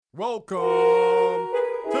Welcome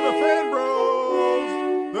to the Fan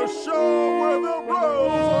Bros, the show where the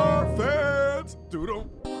bros are fans. Doodle.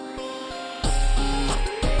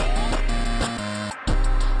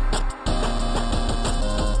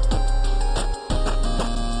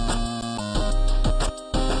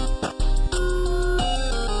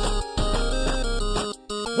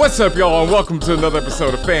 What's up, y'all, and welcome to another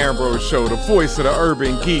episode of Fan Bros Show, the voice of the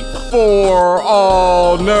urban geek for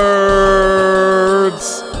all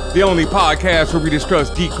nerds. The only podcast where we discuss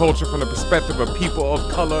geek culture from the perspective of people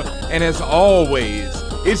of color. And as always,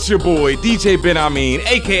 it's your boy, DJ Ben Amin,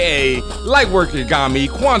 a.k.a. Lightwork Yagami,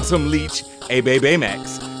 Quantum Leech, A-Bay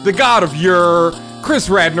Max, the god of your Chris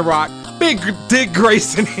Ragnarok, Big Dick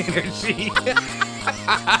Grayson Energy.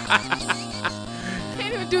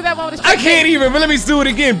 Do that one with I can't even, but let me do it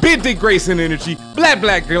again. Big Dick Grayson Energy,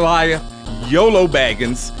 Black Goliath, YOLO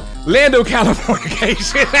Baggins, Lando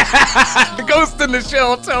Californication, the Ghost in the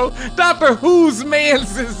Shell Toe, Doctor Who's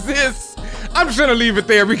mans is this? I'm just gonna leave it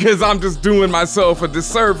there because I'm just doing myself a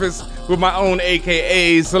disservice with my own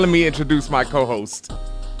AKAs, so let me introduce my co-host.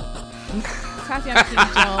 Tatiana King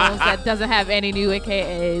Jones that doesn't have any new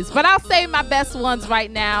AKAs, but I'll say my best ones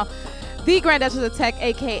right now. The Grand Duchess of Tech,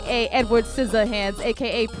 a.k.a. Edward Scissorhands,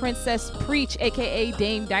 a.k.a. Princess Preach, a.k.a.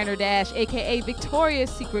 Dame Diner Dash, a.k.a.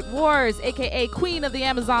 Victoria's Secret Wars, a.k.a. Queen of the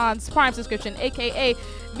Amazons Prime Subscription, a.k.a.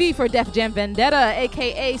 V for Def Jam Vendetta,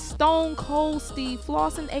 a.k.a. Stone Cold Steve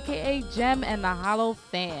Flossin, a.k.a. Gem and the Hollow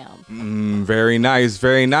Fam. Very nice,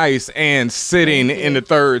 very nice. And sitting in the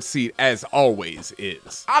third seat, as always,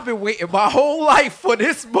 is... I've been waiting my whole life for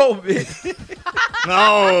this moment.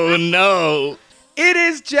 Oh, no. It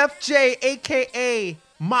is Jeff J, a.k.a.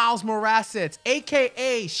 Miles Morasset,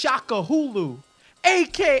 a.k.a. Shaka Hulu,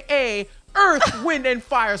 a.k.a. Earth, Wind, and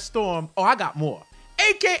Firestorm. Oh, I got more.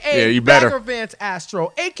 A.k.a. Bagger Vance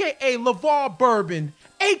Astro, a.k.a. LeVar Bourbon,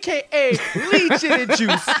 a.k.a. Legion and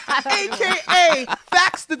Juice, a.k.a.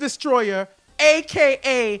 Fax the Destroyer,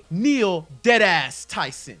 a.k.a. Neil Deadass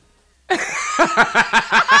Tyson.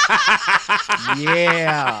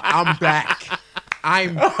 Yeah, I'm back.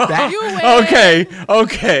 I'm back. You win. Okay.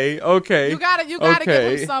 You gotta give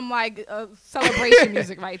him some celebration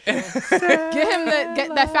music right there. Get him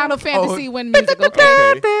that Final Fantasy win music,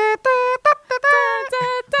 okay?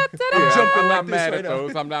 I'm not mad at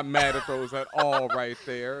those. I'm not mad at those at all right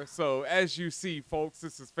there. So as you see, folks,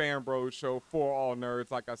 this is Fan Bros Show for all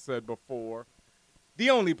nerds, like I said before. The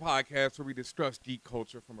only podcast where we discuss geek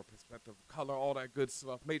culture from a perspective of color, all that good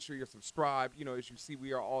stuff. Make sure you're subscribed. You know, as you see,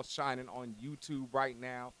 we are all shining on YouTube right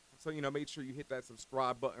now. So, you know, make sure you hit that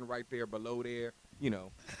subscribe button right there below there. You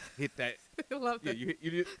know, hit that. I love that. You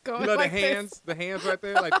know like the hands right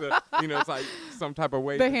there? Like it's like some type of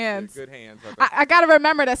way. The hands. Good hands. Right I got to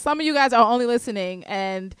remember that some of you guys are only listening,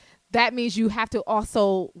 and that means you have to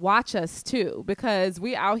also watch us, too, because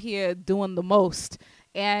we out here doing the most.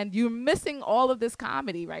 And you're missing all of this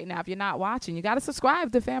comedy right now if you're not watching. You got to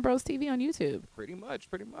subscribe to Fan Bros TV on YouTube. Pretty much.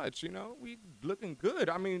 You know, we looking good.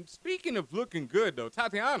 I mean, speaking of looking good, though,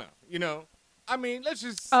 Tatiana, you know, I mean, let's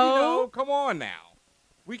just, come on now.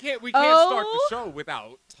 We can't start the show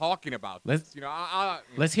without talking about this. You know,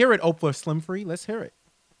 Let's hear it, Oprah Slim-Free. Let's hear it.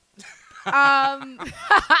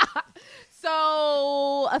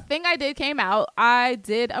 So a thing I did came out. I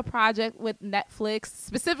did a project with Netflix,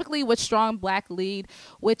 specifically with Strong Black Lead,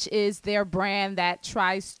 which is their brand that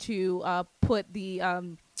tries to put the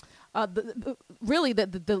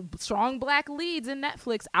strong black leads in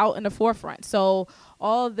Netflix out in the forefront. So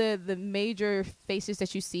all the major faces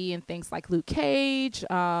that you see in things like Luke Cage,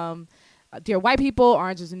 Dear White People,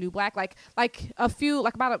 Orange is the New Black, like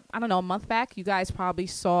about a month back, you guys probably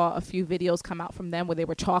saw a few videos come out from them where they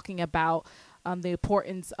were talking about the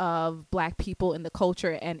importance of black people in the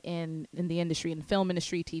culture and in the industry, in the film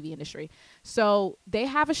industry, TV industry. So they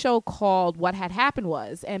have a show called What Had Happened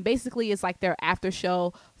Was, and basically it's like their after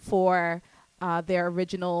show for their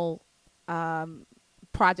original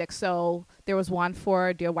project. So there was one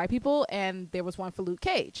for Dear White People and there was one for Luke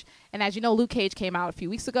Cage. And as you know, Luke Cage came out a few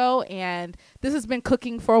weeks ago, and this has been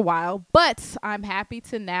cooking for a while, but I'm happy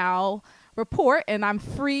to now report, and I'm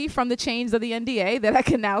free from the chains of the NDA, that I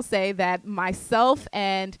can now say that myself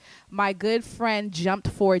and my good friend Jumped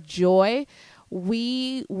for Joy,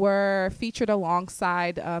 we were featured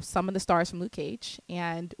alongside some of the stars from Luke Cage,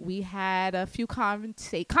 and we had a few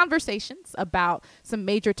conversations about some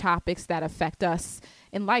major topics that affect us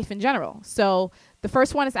in life in general. So the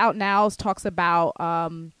first one is out now. It talks about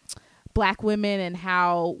black women and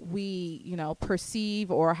how we, perceive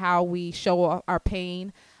or how we show our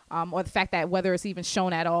pain, or the fact that whether it's even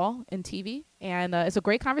shown at all in TV. And it's a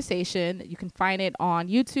great conversation. You can find it on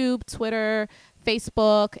YouTube, Twitter,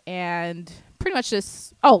 Facebook, and pretty much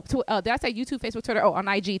just did I say YouTube, Facebook, Twitter? Oh, on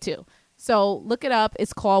IG too. So look it up.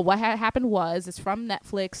 It's called What Happened Was. It's from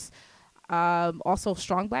Netflix. Also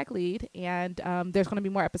strong black lead, and there's going to be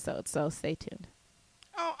more episodes, so stay tuned.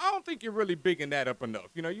 I don't think you're really bigging that up enough.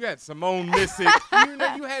 You know, you had Simone Missick.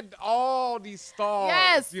 You had all these stars.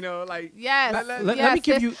 Yes. You know, like yes. Let me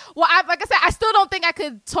give you. Well, like I said, I still don't think I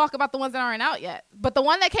could talk about the ones that aren't out yet. But the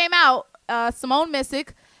one that came out, Simone Missick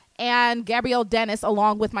and Gabrielle Dennis,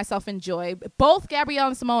 along with myself and Joy. Both Gabrielle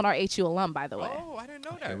and Simone are HU alum, by the way. Oh, I didn't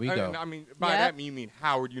know that. Here we go. I mean, by that you mean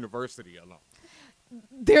Howard University alum.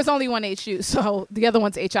 There's only one HU, so the other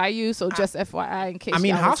one's HIU. So just FYI, in case. I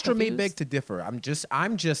mean, y'all was Hofstra may confused. beg to differ. I'm just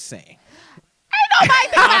saying.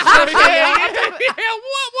 Ain't nobody think about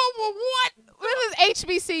What? This is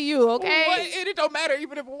HBCU, okay? It don't matter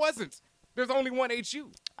even if it wasn't. There's only one HU.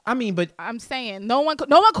 I mean, but I'm saying no one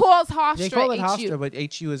calls Hofstra they call it HU. Hofstra, but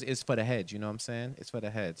HU is for the heads. You know what I'm saying? It's for the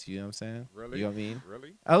heads. You know what I'm saying? Really? You know what I mean?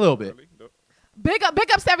 Really? A little bit. Really? No. Big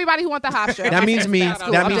ups to everybody who want the Hofstra. That means me. That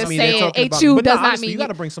That I'm means just me. saying, They're talking about HU me. But does no, not honestly, mean you got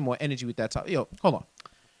to bring some more energy with that talk. Yo, hold on.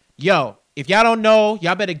 Yo, if y'all don't know,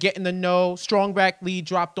 y'all better get in the know. Strong Black Lead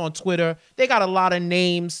dropped on Twitter. They got a lot of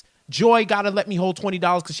names. Joy got to let me hold $20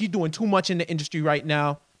 because she's doing too much in the industry right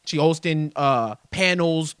now. She hosting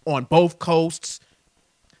panels on both coasts.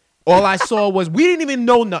 All I saw was we didn't even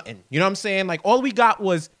know nothing. You know what I'm saying? Like, all we got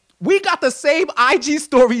was we got the same IG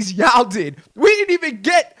stories y'all did. We didn't even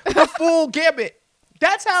get the full gambit.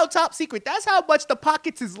 That's how top secret. That's how much the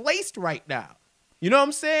pockets is laced right now. You know what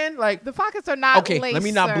I'm saying? Like, The pockets are not okay, laced, let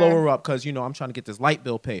me not sir. blow her up because, I'm trying to get this light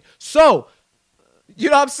bill paid. So,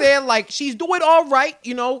 you know what I'm saying? Like, she's doing all right.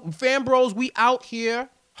 Fan bros, we out here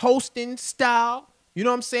hosting style. You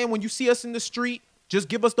know what I'm saying? When you see us in the street, just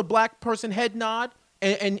give us the black person head nod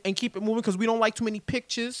and keep it moving because we don't like too many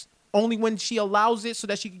pictures. Only when she allows it so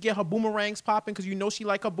that she can get her boomerangs popping because she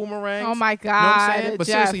like her boomerangs. Oh, my You know what I'm God, saying? But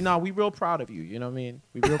Jeff. seriously, we real proud of you. You know what I mean?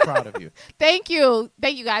 We real proud of you. Thank you,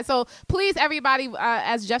 guys. So please, everybody,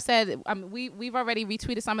 as Jeff said, we've already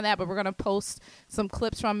retweeted some of that, but we're gonna post some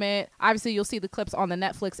clips from it. Obviously, you'll see the clips on the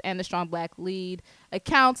Netflix and the Strong Black Lead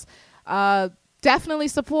accounts. Definitely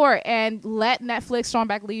support and let Netflix Strong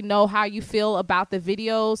Black Lead know how you feel about the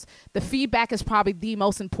videos. The feedback is probably the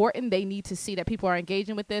most important. They need to see that people are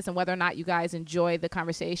engaging with this and whether or not you guys enjoy the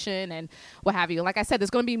conversation and what have you. Like I said, there's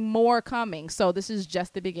going to be more coming, so this is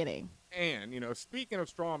just the beginning. And, speaking of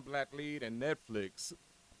Strong Black Lead and Netflix,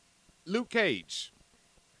 Luke Cage,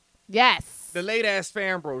 Yes. the Late Ass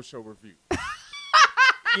Fan Bro Show review.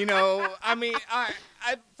 I mean, I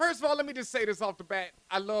first of all, let me just say this off the bat.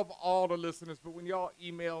 I love all the listeners, but when y'all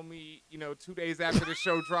email me, 2 days after the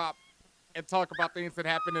show dropped and talk about things that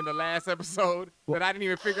happened in the last episode that I didn't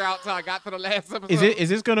even figure out till I got to the last episode. Is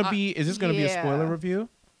this gonna be a spoiler Yeah. review,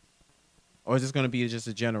 or is this gonna be just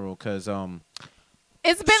a general? Because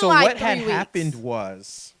It's been so like what 3 had weeks. happened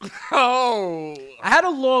was Oh, I had a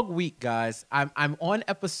long week, guys. I'm on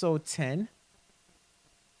episode 10.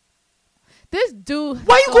 This dude.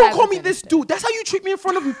 Why you still gonna hasn't call me finished this it. dude? That's how you treat me in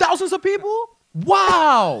front of thousands of people?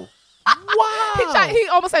 Wow. Wow. He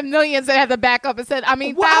almost had millions that had to back up and said,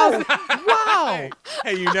 thousands. Wow.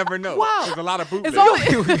 hey, you never know. Wow. There's a lot of bootlegs.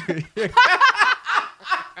 It's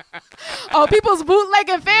Oh, people's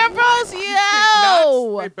bootlegging fan bros?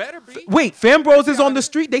 Yo. They better be. Wait, Fan Bros is on the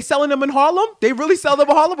street. They selling them in Harlem? They really sell them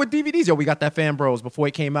in Harlem with DVDs? Yo, we got that Fan Bros before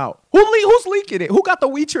it came out. Who's leaking it? Who got the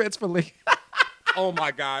WeTransfer link? Oh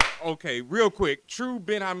my God. Okay, real quick. True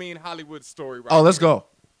Benjamin Hollywood story. Right Oh, let's here. go.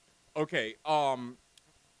 Okay.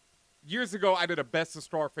 Years ago, I did a Best of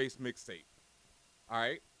Scarface mixtape. All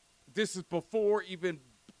right. This is before even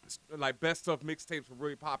like Best of mixtapes were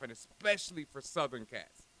really popping, especially for Southern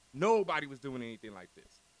cats. Nobody was doing anything like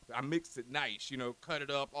this. I mixed it nice, cut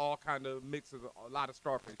it up, all kind of mixes, a lot of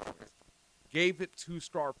Scarface joints. Gave it to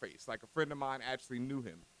Scarface. Like a friend of mine actually knew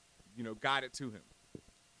him, got it to him.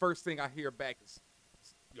 First thing I hear back is,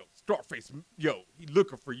 yo, Scarface, he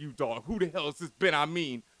looking for you, dog. Who the hell is this Ben?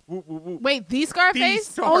 Woo, woo, woo. Wait, the Scarface?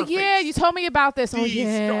 The Oh, Scarface. yeah, you told me about this. Oh, The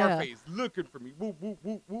yeah. Scarface looking for me. Woo, woo,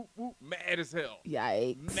 woo, woo, woo. Mad as hell.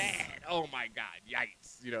 Yikes. Mad. Oh, my God.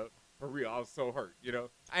 Yikes. For real. I was so hurt,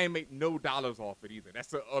 I ain't make no dollars off it either. That's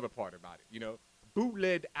the other part about it,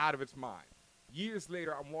 Bootlegged out of its mind. Years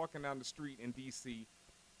later, I'm walking down the street in D.C.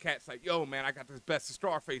 Cat's like, yo, man, I got this Best of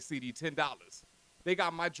Scarface CD, $10. They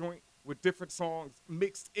got my joint with different songs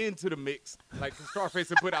mixed into the mix. Like Scarface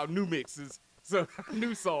had put out new mixes, so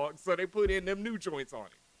new songs, so they put in them new joints on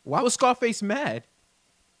it. Why was Scarface mad?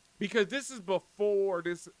 Because this is before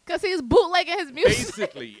this, Because he's bootlegging his music.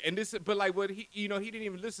 basically, and this, but like what he, he didn't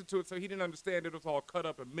even listen to it, so he didn't understand it was all cut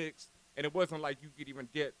up and mixed, and it wasn't like you could even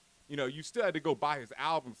get, you still had to go buy his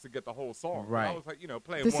albums to get the whole song. Right. I was like,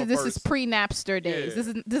 playing This one is verse. this is pre-Napster days.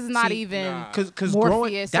 Yeah. This is not even because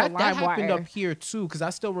Morpheus that or happened LimeWire. up here too. Because I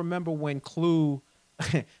still remember when Clue.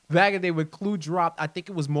 Back in the day when Clue dropped, I think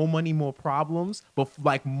it was More Money, More Problems, but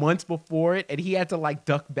like months before it, and he had to like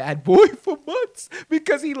duck Bad Boy for months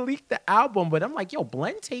because he leaked the album. But I'm like, yo,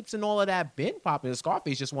 blend tapes and all of that been popping.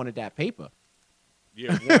 Scarface just wanted that paper.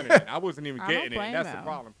 Yeah, wanted it. I wasn't even getting it. That's the them.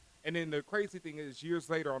 problem. And then the crazy thing is, years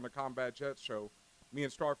later on the Combat Jets show, me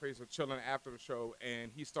and Scarface are chilling after the show, and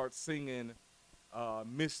he starts singing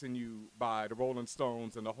Missing You by the Rolling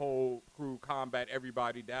Stones, and the whole crew, Combat,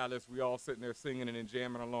 everybody, Dallas, we all sitting there singing and then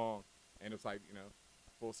jamming along. And it's like,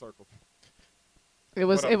 full circle. It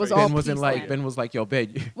was What up, all Ben? Ben wasn't peace like land. Ben was like, yo,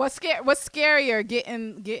 Ben. What's scarier,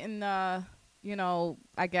 getting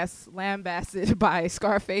I guess lambasted by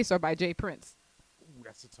Scarface or by Jay Prince? Ooh,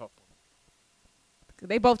 that's a tough one.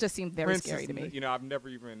 They both just seem very Prince scary is, to me. I've never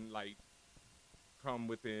even come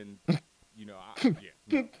within,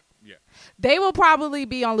 yeah. They will probably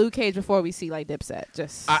be on Luke Cage before we see Dipset.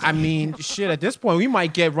 Just I mean, shit. At this point, we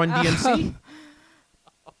might get Run DMC.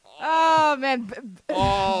 oh man,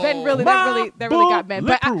 Ben really My that really got Ben.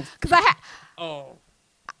 But bulletproof. because Oh.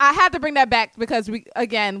 I had to bring that back because with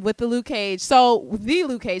the Luke Cage.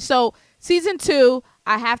 So season 2,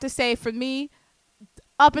 I have to say for me,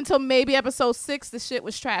 up until maybe episode 6, the shit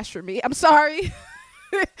was trash for me. I'm sorry.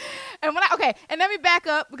 And and let me back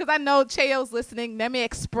up because I know Cheo's listening. Let me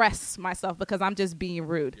express myself because I'm just being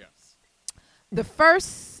rude. Yes. The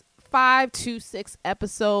first 5 to 6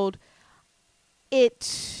 episode, it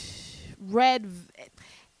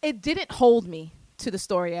didn't hold me to the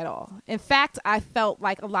story at all. In fact, I felt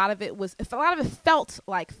like a lot of it felt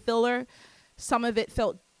like filler. Some of it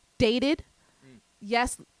felt dated.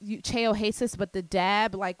 Yes, Cheo hates this, but the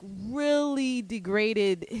dab really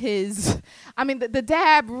degraded his. I mean, the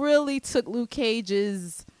dab really took Luke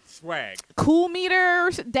Cage's Swag. cool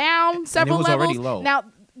meter down several was levels. already low. Now,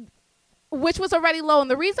 which was already low,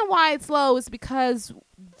 and the reason why it's low is because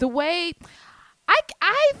the way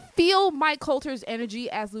I feel Mike Coulter's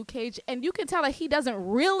energy as Luke Cage, and you can tell that he doesn't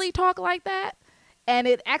really talk like that. And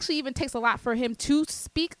it actually even takes a lot for him to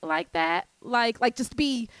speak like that, like just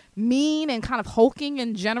be mean and kind of hulking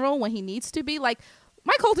in general when he needs to be. Mike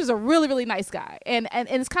Coulter's a really, really nice guy, and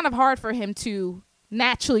it's kind of hard for him to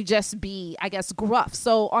naturally just be, I guess, gruff.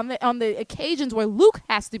 So on the occasions where Luke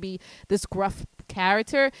has to be this gruff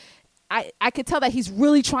character, I could tell that he's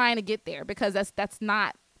really trying to get there because that's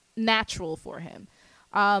not natural for him.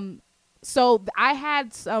 So I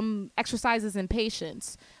had some exercises in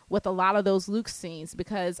patience with a lot of those Luke scenes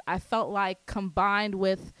because I felt like combined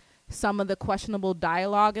with some of the questionable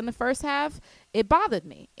dialogue in the first half, it bothered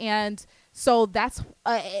me. And so that's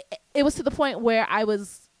it was to the point where I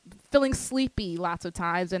was feeling sleepy lots of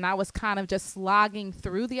times, and I was kind of just slogging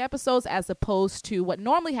through the episodes as opposed to what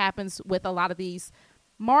normally happens with a lot of these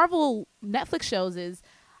Marvel Netflix shows is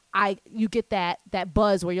you get that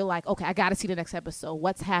buzz where you're like, okay, I got to see the next episode.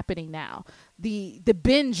 What's happening now? The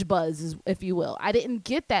binge buzz, if you will. I didn't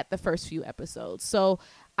get that the first few episodes. So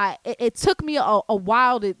it took me a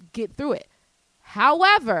while to get through it.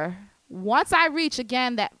 However, once I reach,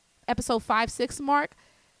 again, that episode 5-6 mark,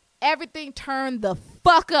 everything turned the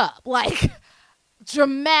fuck up.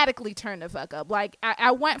 Dramatically turned the fuck up.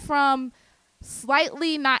 I went from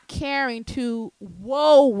slightly not caring to,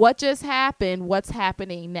 whoa, what just happened? What's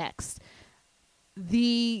happening next?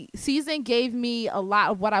 The season gave me a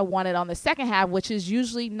lot of what I wanted on the second half, which is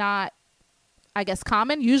usually not, I guess,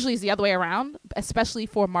 common. Usually it's the other way around, especially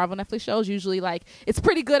for Marvel Netflix shows. Usually it's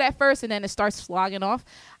pretty good at first and then it starts slogging off.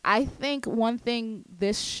 I think one thing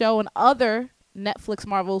this show and other Netflix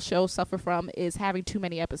Marvel shows suffer from is having too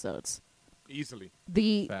many episodes. Easily.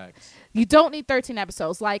 Facts. You don't need 13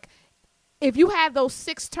 episodes. If you had those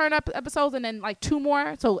 6 turn-up episodes and then 2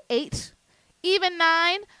 more, so 8, even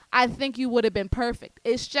 9, I think you would have been perfect.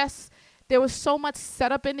 It's just there was so much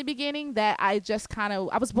setup in the beginning that I just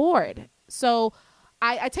I was bored. So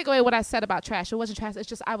I take away what I said about trash. It wasn't trash. It's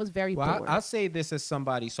just I was very bored. I'll say this as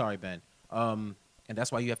somebody. Sorry, Ben. And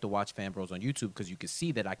that's why you have to watch Fan Bros on YouTube because you can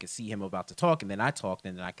see that I can see him about to talk, and then I talked,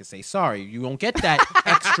 and then I can say sorry. You won't get that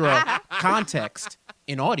extra context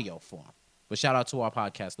in audio form. But shout out to our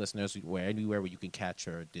podcast listeners anywhere where you can catch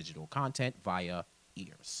our digital content via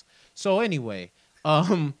ears. So anyway,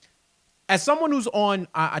 as someone who's on,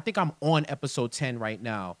 I think I'm on episode 10 right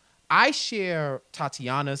now, I share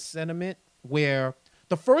Tatiana's sentiment where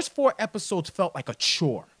the first 4 episodes felt like a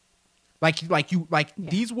chore.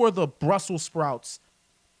 These were the Brussels sprouts,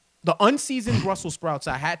 the unseasoned Brussels sprouts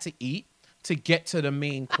I had to eat to get to the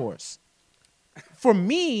main course. For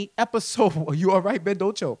me, you all right, Ben?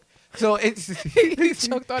 Don't choke. So it's He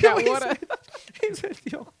choked on that water. He said,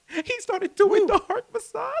 yo, he started doing the heart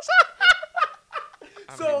massage.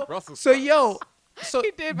 So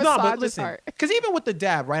He did massage but his listen, heart. because even with the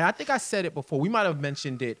dab, right? I think I said it before. We might have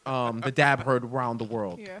mentioned it. The dab heard around the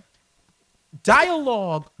world. Yeah.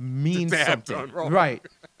 Dialogue means The dab something, done wrong. right?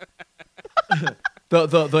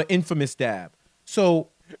 the infamous dab. So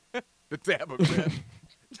The dab of death.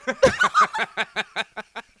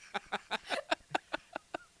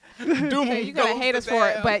 Okay, you're gonna hate us for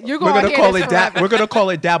it, but you're we're gonna gonna hate call us it dab. forever. We're gonna call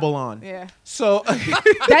it Dabble-on. Yeah. So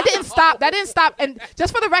That didn't stop. That didn't stop. And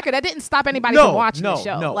just for the record, that didn't stop anybody No, from watching no, the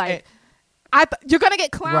show. no. Like, And- you're gonna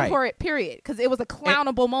get clowned Right. for it. Period. Because it was a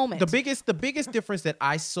clownable moment. the biggest difference that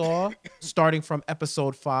I saw starting from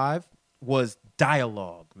episode 5 was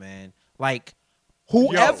dialogue, man. Like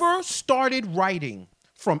whoever started writing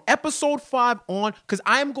from episode 5 on, because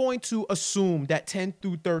I'm going to assume that 10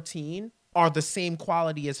 through 13 are the same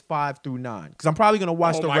quality as 5 through 9. Because I'm probably gonna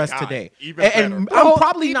watch Oh the my rest God. today. Even and better. I'm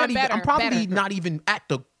probably Even not even better, I'm probably better. not even at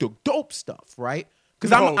the dope stuff, right?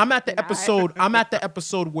 Because No. I'm at the You're not. episode. I'm at the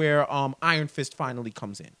episode where Iron Fist finally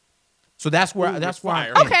comes in. So that's where Ooh, that's with where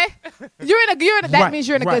fire. I'm in. okay, that Right, means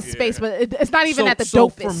you're in a right. good space, but it's not even at the so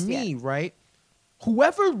dopest for yet. me, right?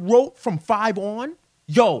 Whoever wrote from 5 on,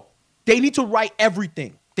 yo, they need to write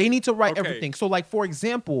everything. They need to write Okay. everything. So, like for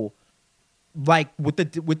example, like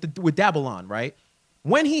with Dabble-on, right?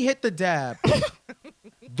 When he hit the dab,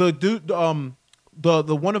 the dude,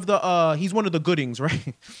 the one of the he's one of the Goodings,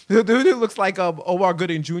 right? The dude who looks like O.R.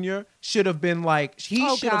 Gooding Jr. should have been like he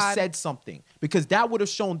Oh, should have God. said something, because that would have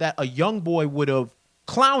shown that a young boy would have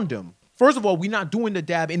clowned him. First of all, we're not doing the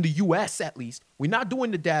dab in the U.S. at least. We're not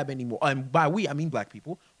doing the dab anymore. And by we, I mean black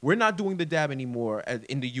people. We're not doing the dab anymore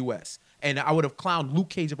in the U.S. And I would have clowned Luke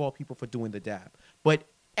Cage of all people for doing the dab. But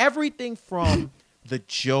everything from the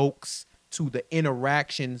jokes to the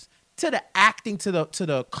interactions to the acting to the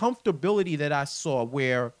comfortability that I saw,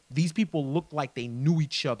 where these people looked like they knew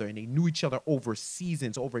each other, and they knew each other over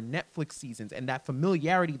seasons, over Netflix seasons, and that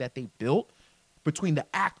familiarity that they built between the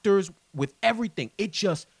actors with everything, it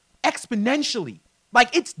just exponentially,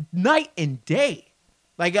 like it's night and day.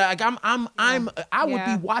 I would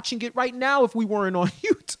be watching it right now if we weren't on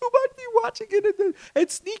YouTube. I'd be watching it and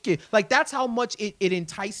sneaking. Like that's how much it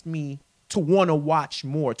enticed me to want to watch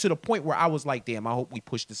more, to the point where I was like, damn, I hope we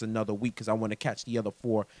push this another week because I want to catch the other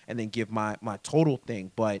 4 and then give my total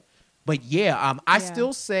thing. But yeah, I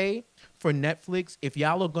still say for Netflix, if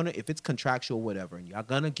y'all are gonna, if it's contractual or whatever, and y'all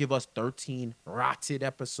gonna give us 13 rotted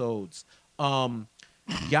episodes,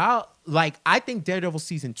 y'all, like, I think Daredevil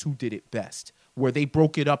season 2 did it best, where they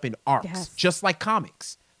broke it up in arcs, Yes. just like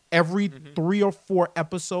comics. Every 3 or 4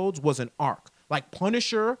 episodes was an arc. Like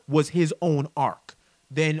Punisher was his own arc.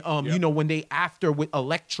 Then, you know, when they after with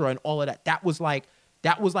Elektra and all of that, that was like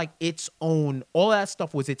its own. All of that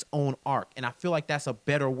stuff was its own arc, and I feel like that's a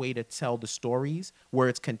better way to tell the stories, where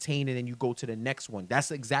it's contained and then you go to the next one.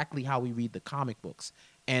 That's exactly how we read the comic books.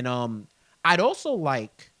 And I'd also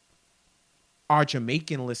like our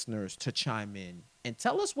Jamaican listeners to chime in and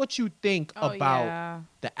tell us what you think about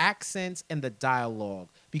the accents and the dialogue,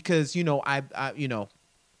 because you know I you know,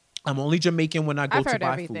 I'm only Jamaican when I go I've to heard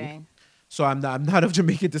buy everything. food. So I'm not of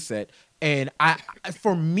Jamaican descent, and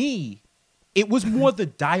for me, it was more the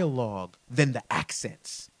dialogue than the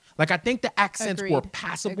accents. Like I think the accents were Agreed.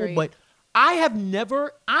 passable, Agreed. but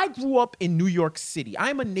I grew up in New York City.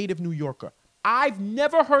 I'm a native New Yorker. I've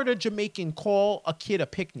never heard a Jamaican call a kid a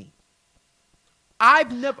pickney.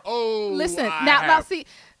 I've never. Oh, Listen, I now have. see,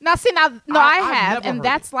 I have, never and heard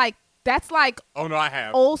that's like Oh no, I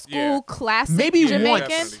have. old school Yeah. classic Maybe Jamaican.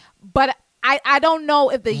 once. But I don't know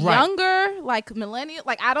if the Right. younger, like millennial,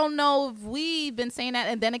 like I don't know if we've been saying that.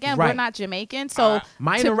 And then again, we're Right. not Jamaican, so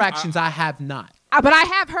My interactions, I have not. but I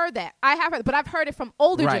have heard that. But I've heard it from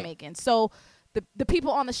older Right. Jamaicans. So the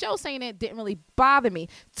people on the show saying it didn't really bother me.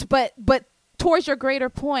 But towards your greater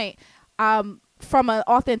point, from an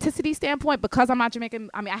authenticity standpoint, because I'm not Jamaican,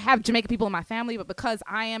 I mean, I have Jamaican people in my family, but because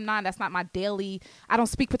I am not, that's not my daily, I don't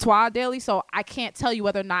speak patois daily, so I can't tell you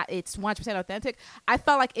whether or not it's 100% authentic. I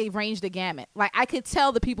felt like it ranged the gamut. Like, I could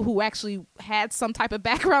tell the people who actually had some type of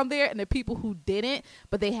background there and the people who didn't,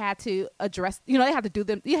 but they had to address, you know, they had to do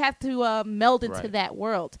them, you have to meld into Right. that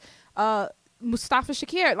world. Mustafa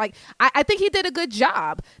Shakir, like I think he did a good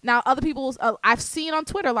job. Now other people's I've seen on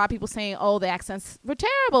Twitter a lot of people saying, oh, the accents were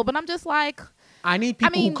terrible, but I'm just like, I need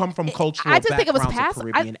people mean, who come from cultural I just think it was backgrounds of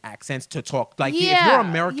Caribbean accents to talk. Like, if Yeah, you're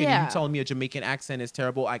American and yeah. you telling me a Jamaican accent is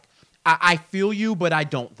terrible, like, I feel you, but I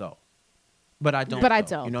don't, though. But I don't. But I though.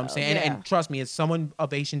 don't, You know what I'm though. saying? Yeah. And trust me, as someone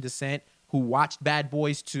of Asian descent who watched Bad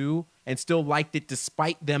Boys 2 and still liked it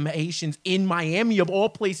despite them Haitians in Miami, of all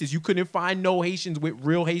places. You couldn't find no Haitians with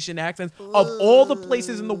real Haitian accents of all the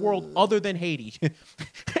places in the world other than Haiti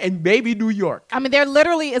and maybe New York. I mean, there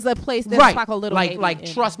literally is a place that's Right. like a little Haiti Like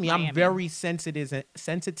in trust me, Miami. I'm very sensitive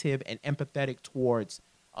and empathetic towards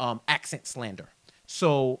accent slander.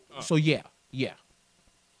 So yeah.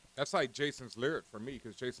 That's like Jason's Lyric for me,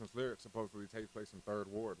 because Jason's Lyric supposedly takes place in Third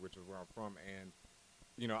Ward, which is where I'm from, and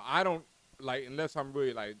I don't like, unless I'm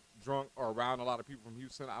really like drunk or around a lot of people from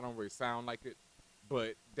Houston, I don't really sound like it,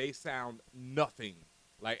 but they sound nothing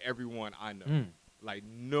like everyone I know. Like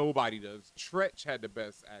nobody does. Tretch had the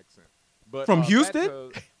best accent, but From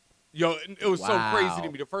Houston. Yo, it was so Wow. crazy to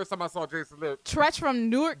me. The first time I saw Jason Lyric, Tretch from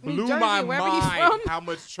Newark, New blew Jersey, my wherever mind he's from. how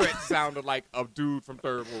much Tretch sounded like a dude from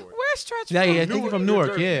Third Ward. Where's Tretch Yeah, from? yeah. I think from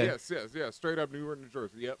Newark, New yeah. Jersey. Yes, straight up Newark, New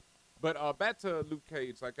Jersey. Yep. But back to Luke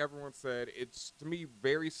Cage, like everyone said, it's to me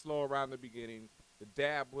very slow around the beginning. The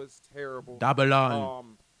dab was terrible.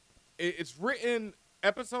 Dabalan. It's written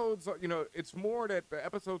episodes. It's more that the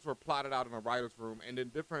episodes were plotted out in a writer's room, and then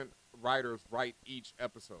different writers write each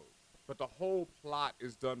episode. But the whole plot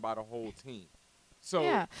is done by the whole team. So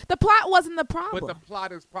Yeah, the plot wasn't the problem. but the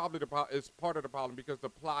plot is probably is part of the problem, because the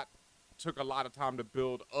plot took a lot of time to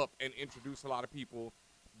build up and introduce a lot of people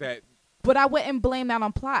that. But I wouldn't blame that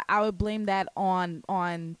on plot. I would blame that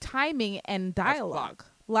on timing and That's dialogue. plot.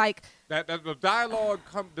 Like That the dialogue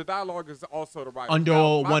the dialogue is also the writer. Under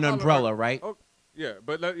one umbrella, right? Oh, yeah,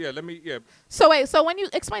 but let me. so wait. So when you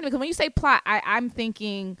explain it, because when you say plot, I'm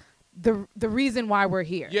thinking the reason why we're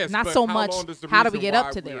here. Yes, not but so how much long does the how do we reason get up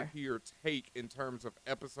why to we're there. Here take in terms of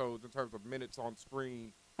episodes, in terms of minutes on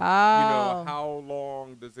screen. Oh, How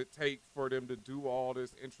long does it take for them to do all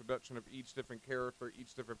this introduction of each different character,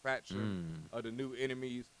 each different faction, of the new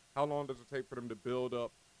enemies? How long does it take for them to build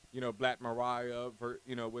up, Black Mariah,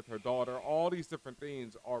 with her daughter? All these different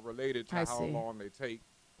things are related to how long they take.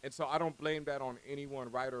 And so I don't blame that on any one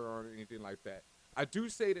writer or anything like that. I do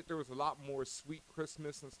say that there was a lot more Sweet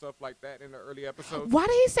Christmas and stuff like that in the early episodes. why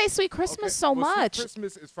did he say Sweet Christmas so much? Sweet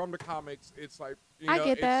Christmas is from the comics. It's like, I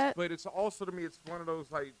get that. But it's also, to me, it's one of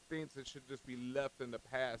those like things that should just be left in the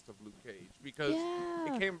past of Luke Cage, because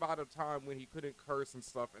Yeah. it came about a time when he couldn't curse and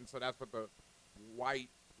stuff, and so that's what the white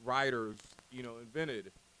writers,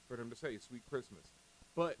 invented for them to say Sweet Christmas.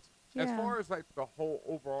 But as Yeah. far as like the whole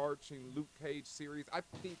overarching Luke Cage series, I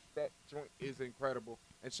think that joint is incredible.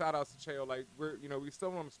 And shout outs to Chael. Like we still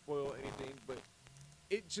don't want to spoil anything, but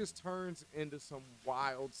it just turns into some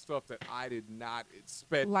wild stuff that I did not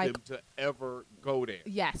expect them to ever go there.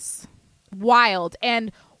 Yes. Wild.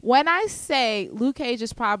 And when I say Luke Cage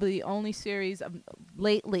is probably the only series of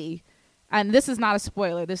lately, and this is not a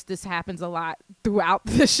spoiler, this happens a lot throughout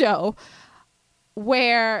the show,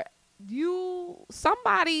 where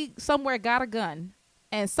somebody somewhere got a gun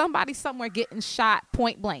and somebody somewhere getting shot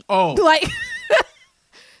point blank. Oh. Like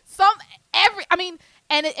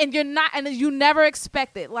and you're not, and you never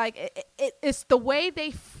expect it. Like it's the way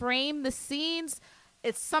they frame the scenes.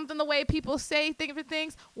 It's something the way people say different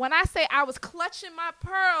things. When I say I was clutching my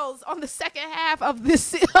pearls on the second half of the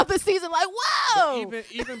season, like whoa! But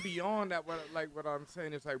even beyond that, what I'm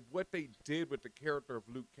saying is like what they did with the character of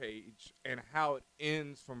Luke Cage and how it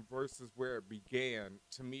ends from versus where it began,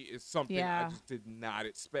 to me is something I just did not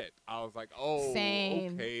expect. I was like, oh,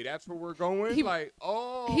 Same. Okay, that's where we're going.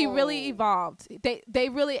 He really evolved. They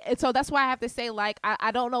really, so that's why I have to say, like, I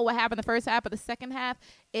don't know what happened the first half, but the second half,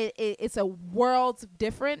 it's a world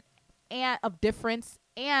difference and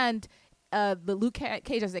the Luke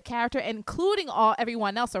Cage as a character, including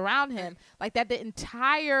everyone else around him, like that the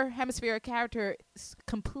entire hemisphere of character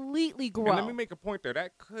completely grow. And let me make a point there.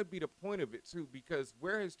 That could be the point of it too, because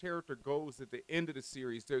where his character goes at the end of the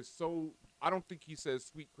series, I don't think he says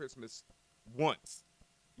Sweet Christmas once.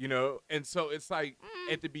 And so it's like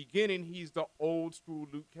at the beginning he's the old school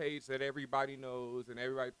Luke Cage that everybody knows, and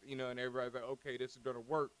everybody, and everybody's like, okay, this is gonna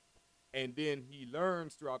work. And then he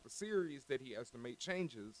learns throughout the series that he has to make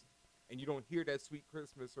changes, and you don't hear that Sweet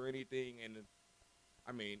Christmas or anything. And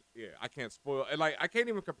I mean, yeah, I can't spoil. And like, I can't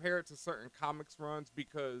even compare it to certain comics runs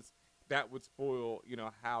because that would spoil,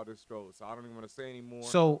 how this goes. So I don't even want to say anymore.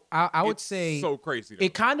 So I would say so crazy. Though.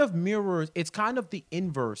 It kind of mirrors. It's kind of the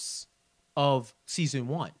inverse of season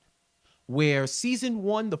 1, where season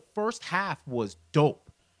 1, the first half was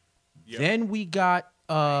dope. Yep. Then we got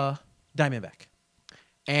Diamondback.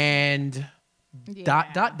 And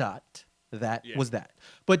that was that.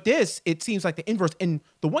 But this, it seems like the inverse. And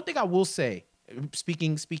the one thing I will say,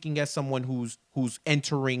 speaking as someone who's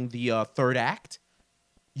entering the third act,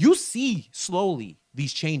 you see slowly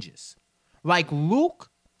these changes. Like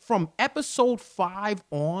Luke, from episode 5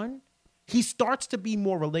 on, he starts to be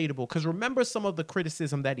more relatable. Because remember some of the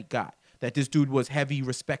criticism that he got, that this dude was heavy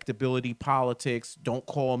respectability politics. Don't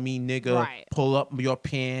call me nigga. Right. Pull up your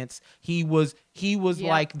pants. He was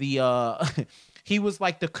like the he was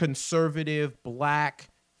like the conservative black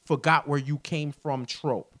forgot where you came from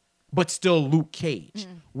trope, but still Luke Cage.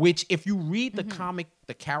 Which if you read the comic,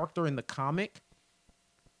 the character in the comic,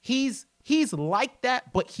 he's like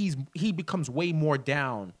that, but he becomes way more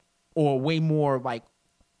down or way more like,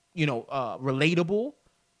 relatable,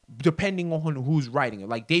 depending on who's writing it.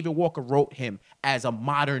 Like David Walker wrote him as a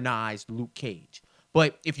modernized Luke Cage.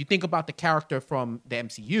 But if you think about the character from the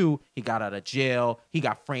MCU, he got out of jail. He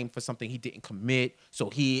got framed for something he didn't commit. So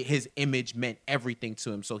his image meant everything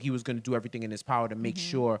to him. So he was going to do everything in his power to make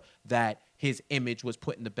sure that his image was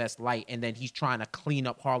put in the best light. And then he's trying to clean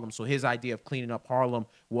up Harlem. So his idea of cleaning up Harlem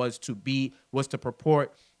was to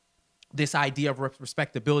purport this idea of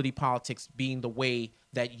respectability politics being the way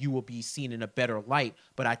that you will be seen in a better light.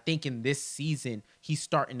 But I think in this season, he's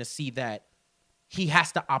starting to see that he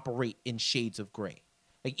has to operate in shades of gray.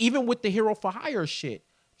 Like even with the hero for hire shit,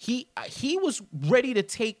 he was ready to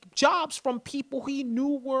take jobs from people he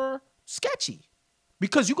knew were sketchy.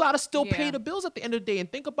 Because you got to still pay the bills at the end of the day.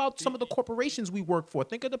 And think about some of the corporations we work for.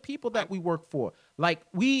 Think of the people that we work for. There's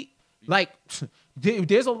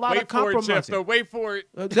a lot of compromising. Wait for it.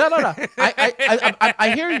 No.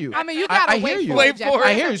 I hear you. I mean, you gotta wait for it.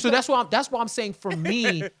 I hear you. So that's why I'm saying for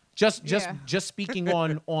me, just speaking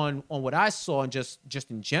on what I saw and just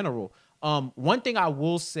in general. One thing I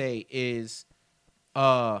will say is,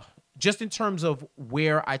 just in terms of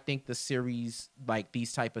where I think the series, like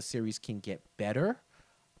these type of series, can get better.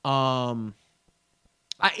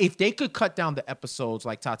 If they could cut down the episodes,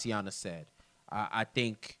 like Tatiana said, I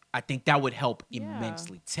think that would help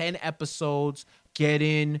immensely. 10 episodes, get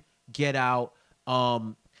in, get out.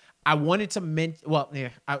 I wanted to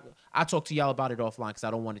I'll talk to y'all about it offline because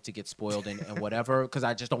I don't want it to get spoiled and whatever, because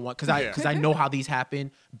I just don't want, because I know how these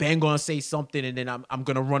happen. Ben gonna say something and then I'm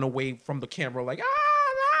gonna run away from the camera like la, la,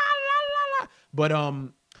 la.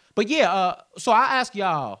 But so I ask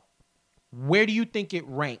y'all, where do you think it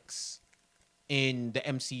ranks in the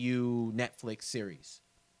MCU Netflix series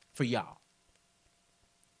for y'all?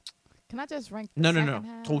 Can I just rank the second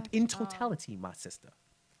half? In totality, my sister.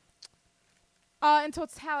 In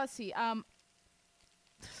totality,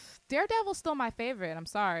 Daredevil's still my favorite. I'm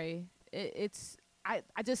sorry. I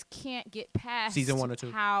just can't get past season 1 or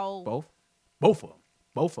 2. How both of them.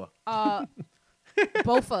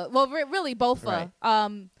 Bofa. Well, really Bofa. Right.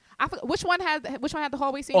 I forgot, which one had the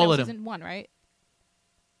hallway scene? All of them. Season 1, right?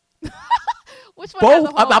 Which one?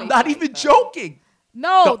 Both. I'm not even joking.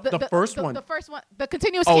 No, the first one. The first one. The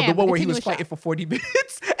continuous camp. The one where he was fighting for 40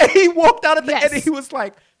 minutes and he walked out at the end and he was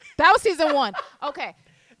like, that was season 1. Okay.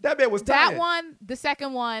 That man was tired. That one, the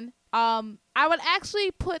second one. I would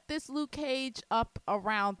actually put this Luke Cage up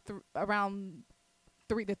around the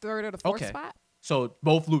third or the fourth spot. So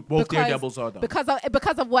both Daredevils are though.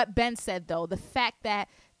 Because of what Ben said though, the fact that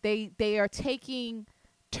they are taking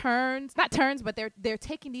not turns, but they're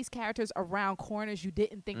taking these characters around corners you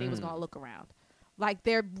didn't think they was gonna look around. Like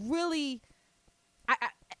they're really,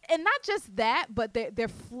 and not just that, but they're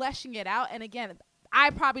fleshing it out. And again,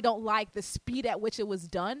 I probably don't like the speed at which it was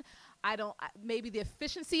done. Maybe the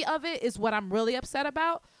efficiency of it is what I'm really upset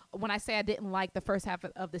about when I say I didn't like the first half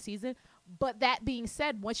of the season. But that being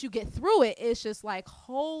said, once you get through it, it's just like,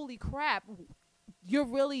 holy crap, you're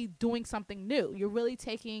really doing something new. You're really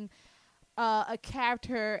taking a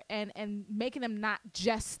character and making them not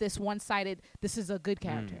just this one-sided, this is a good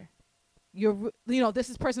character.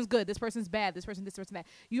 This person's good, this person's bad, this person that.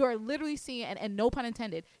 You are literally seeing, and no pun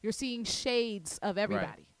intended, you're seeing shades of everybody.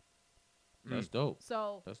 Right. That's dope.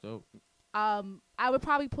 So that's dope. I would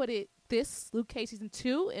probably put this Luke Cage season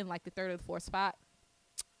 2 in like the third or the fourth spot.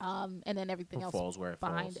 And then everything else falls where it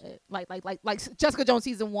behind falls. it. Like Jessica Jones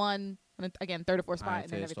season 1, and then, again, third or fourth spot, and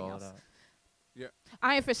then everything else. Yeah.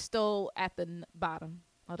 Iron Fist still at the bottom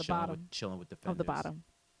of the chilling with defenders. of the bottom.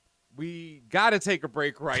 We got to take a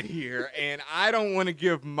break right here, and I don't want to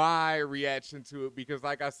give my reaction to it because,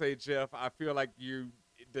 like I say, Jeff, I feel like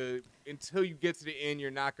until you get to the end,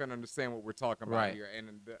 you're not going to understand what we're talking about here,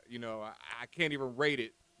 and I can't even rate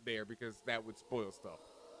it there because that would spoil stuff.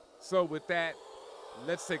 So with that,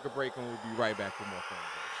 let's take a break, and we'll be right back with more fun.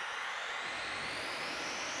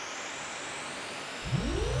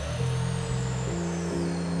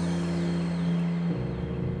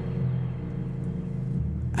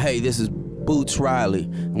 Hey, this is Boots Riley,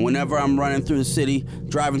 and whenever I'm running through the city,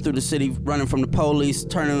 driving through the city, running from the police,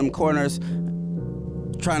 turning them corners,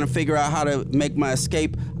 trying to figure out how to make my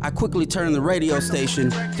escape, I quickly turned the radio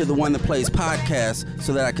station to the one that plays podcasts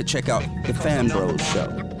so that I could check out the Fan Bros show.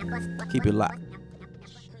 Keep it locked.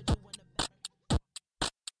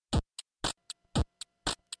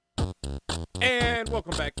 And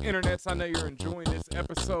welcome back, internets. I know you're enjoying this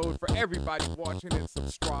episode. For everybody watching and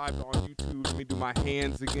subscribed on YouTube, let me do my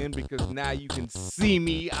hands again because now you can see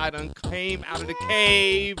me. I done came out of the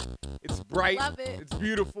cave. It's bright. Love it. It's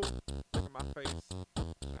beautiful. Look at my face.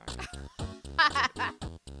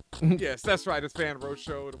 Yes, that's right. It's Fan Bros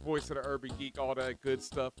Show, the voice of the urban geek, all that good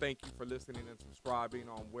stuff. Thank you for listening and subscribing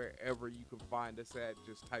on wherever you can find us at.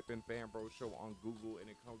 Just type in Fan Bros Show on Google and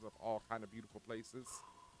it comes up all kind of beautiful places.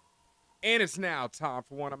 And it's now time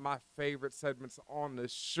for one of my favorite segments on the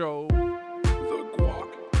show. The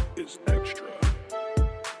guac is extra.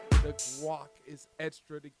 The guac is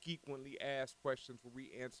extra. The Geekquently Asked Questions, where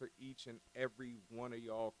we answer each and every one of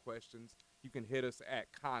y'all questions. You can hit us at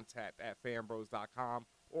contact@fanbros.com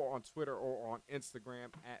or on Twitter or on Instagram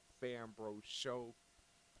 @fanbrosshow.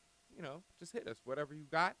 You know, just hit us. Whatever you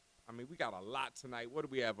got. I mean, we got a lot tonight. What do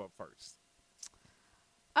we have up first?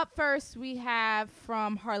 Up first, we have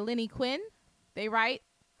from Harlini Quinn. They write,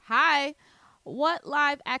 "Hi, what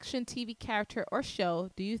live-action TV character or show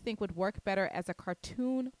do you think would work better as a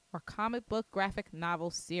cartoon or comic book graphic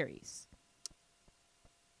novel series?"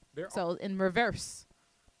 So in reverse.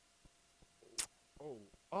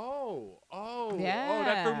 Oh,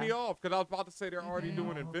 that threw me off because I was about to say they're already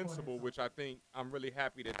doing Invincible, which I think I'm really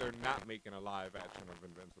happy that they're not making a live action of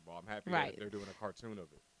Invincible. I'm happy that they're doing a cartoon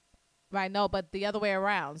of it. Right, no, but the other way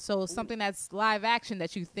around. So something that's live action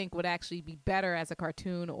that you think would actually be better as a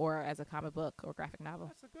cartoon or as a comic book or graphic novel.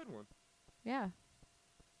 That's a good one. Yeah.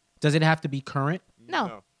 Does it have to be current?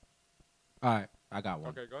 No. All right, I got one.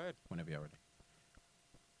 Okay, go ahead. Whenever you're ready.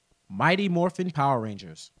 Mighty Morphin Power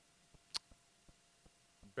Rangers.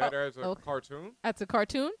 Better as a cartoon? That's a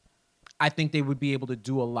cartoon? I think they would be able to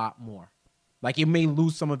do a lot more. Like, it may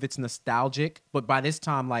lose some of its nostalgic, but by this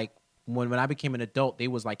time, like, when I became an adult, they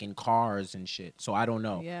was like in cars and shit. So I don't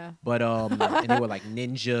know. Yeah. But and they were like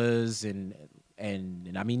ninjas and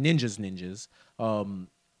I mean ninjas. I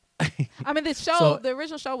mean the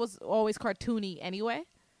original show was always cartoony anyway.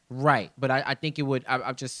 Right. But I think it would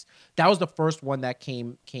I just that was the first one that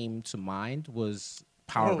came to mind was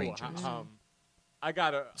Power Rangers. I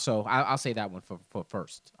got a. So I'll say that one for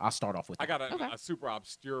first. I'll start off with. I got a super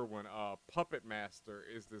obscure one. Puppet Master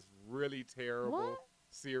is this really terrible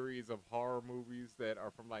series of horror movies that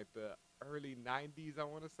are from like the early 90s, I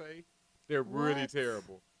want to say. They're really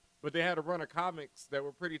terrible. But they had a run of comics that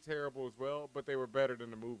were pretty terrible as well, but they were better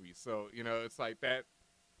than the movies. So, you know, it's like that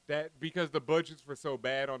because the budgets were so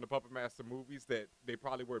bad on the Puppet Master movies that they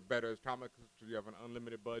probably were better as comics because you have an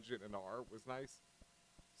unlimited budget and the art was nice.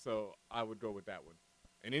 So I would go with that one.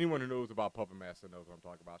 And anyone who knows about Puppet Master knows what I'm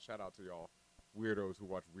talking about. Shout out to y'all weirdos who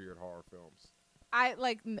watch weird horror films. I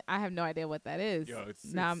have no idea what that is. Yo,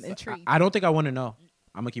 now I'm intrigued. I don't think I want to know.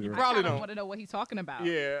 I'm gonna keep it real. Probably don't want to know what he's talking about.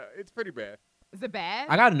 Yeah, it's pretty bad. Is it bad?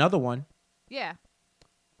 I got another one. Yeah.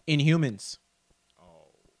 Inhumans.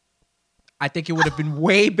 Oh. I think it would have been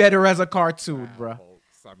way better as a cartoon, bruh.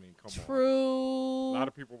 Folks. I mean, come True. on. A lot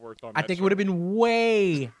of people worked on that. I think it would have been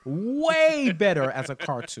way better as a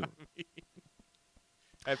cartoon.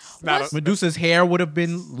 That's not Medusa's hair would have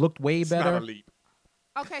looked way better. Not a leap.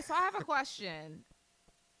 Okay, so I have a question.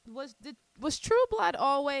 Was True Blood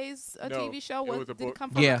always a TV show? It was a book. Did it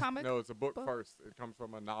come from a comic? No, it's a book first. It comes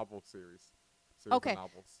from a novel series of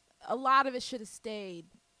novels. A lot of it should have stayed.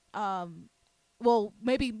 Well,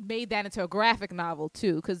 maybe made that into a graphic novel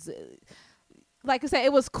too, because, like I said,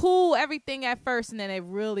 it was cool everything at first, and then it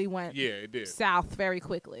really went south very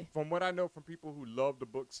quickly. From what I know from people who love the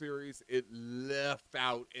book series, it left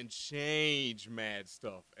out and changed mad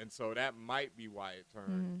stuff, and so that might be why it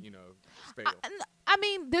turned, stale. I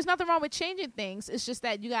mean, there's nothing wrong with changing things. It's just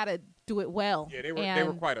that you got to do it well. Yeah, they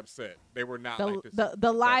were quite upset. They were not like this.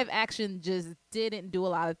 The live action just didn't do a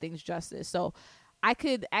lot of things justice. So I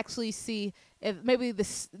could actually see if maybe the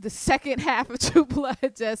second half of True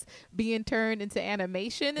Blood just being turned into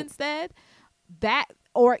animation instead. That,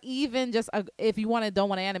 or even just if you don't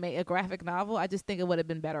want to animate a graphic novel, I just think it would have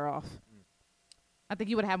been better off. I think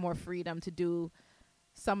you would have more freedom to do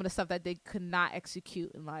some of the stuff that they could not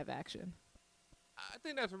execute in live action. I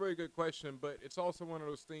think that's a really good question, but it's also one of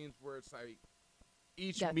those things where it's like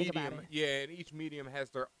each medium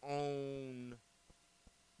has their own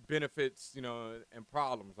benefits, and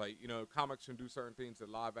problems. Like, comics can do certain things that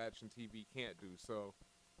live action TV can't do. So,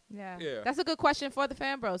 yeah. That's a good question for the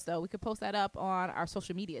Fan Bros, though. We could post that up on our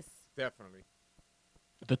social medias. Definitely.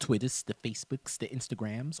 The Twitters, the Facebooks, the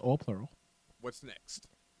Instagrams, all plural. What's next?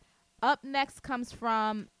 Up next comes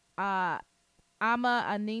from Ama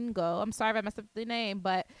Aningo. I'm sorry if I messed up the name,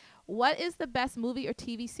 but what is the best movie or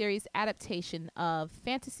TV series adaptation of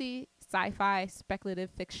fantasy, sci-fi, speculative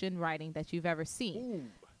fiction writing that you've ever seen? Ooh.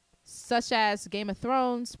 Such as Game of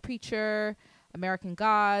Thrones, Preacher, American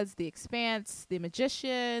Gods, The Expanse, The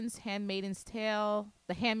Magicians, Handmaid's Tale,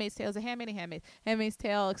 The Handmaid's Tale, Handmaid's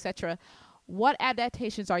Tale, etc. What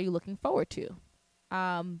adaptations are you looking forward to?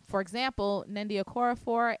 For example, Nnedi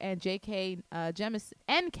Okorafor and N.K.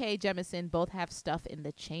 Jemisin both have stuff in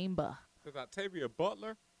the chamber. Is Octavia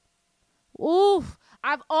Butler? Oof.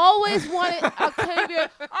 I've always wanted Octavia.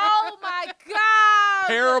 Oh, my God.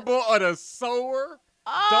 Parable of the Sower.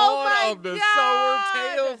 Oh, Dawn my of the God.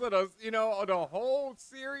 Sower. Tales of the whole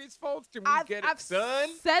series, folks. Can we get it done?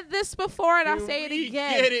 I've said this before, and I'll Can say it we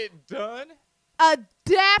again. get it done?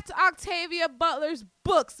 Adapt Octavia Butler's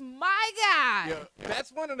books. My God. Yeah,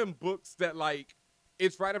 that's one of them books that, like,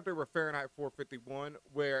 it's right up there with Fahrenheit 451,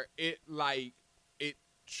 where it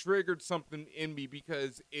triggered something in me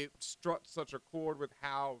because it struck such a chord with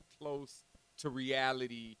how close to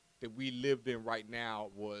reality that we lived in right now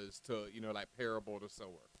was to, like Parable of the Sower.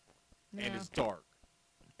 Yeah. And it's dark.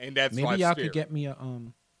 And that's why maybe y'all could get me a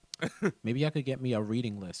maybe y'all could get me a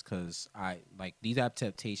reading list, because I like these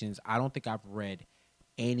adaptations. I don't think I've read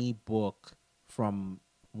any book from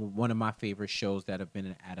one of my favorite shows that have been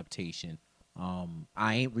an adaptation.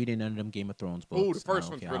 I ain't reading none of them Game of Thrones books. Oh, the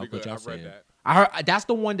first one's really good. I read that. I heard that's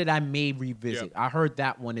the one that I may revisit. Yep. I heard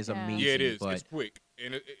that one is amazing. Yeah, it is. But it's quick,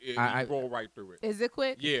 and it roll right through it. Is it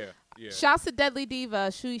quick? Yeah. Shouts to Deadly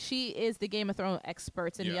Diva. She is the Game of Thrones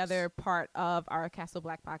expert in the other part of our Castle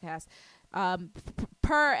Black podcast.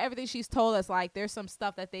 Per everything she's told us, like, there's some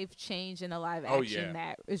stuff that they've changed in the live action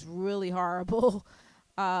that is really horrible.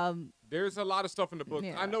 There's a lot of stuff in the books.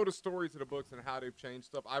 Yeah. I know the stories of the books and how they've changed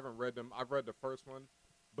stuff. I haven't read them. I've read the first one,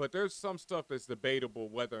 but there's some stuff that's debatable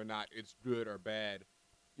whether or not it's good or bad.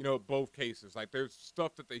 Both cases. Like, there's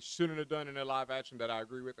stuff that they shouldn't have done in their live action that I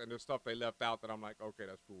agree with, and there's stuff they left out that I'm like, okay,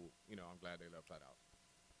 that's cool. I'm glad they left that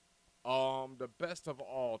out. The best of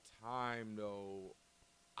all time, though,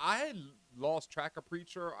 I lost track of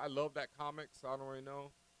Preacher. I love that comic, so I don't really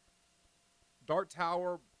know. Dark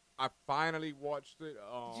Tower, I finally watched it.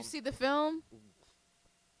 Did you see the film? Oof.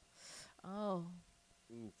 Oh.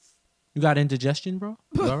 Oof. You got indigestion, bro?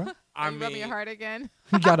 You all right? Are you rubbing your heart again?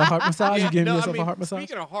 You got a heart massage? You giving yourself a heart massage?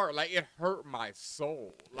 Speaking of heart, like, it hurt my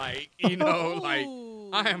soul. Like, like,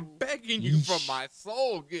 I am begging you for my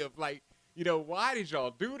soul gift. Like, why did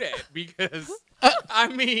y'all do that? Because, I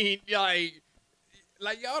mean, like,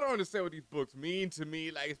 y'all don't understand what these books mean to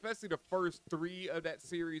me. Like, especially the first 3 of that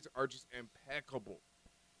series are just impeccable.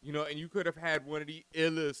 And you could have had one of the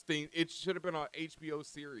illest things. It should have been an HBO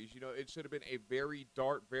series. It should have been a very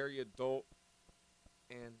dark, very adult,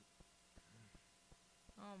 and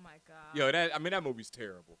oh my God. that movie's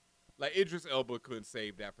terrible. Like, Idris Elba couldn't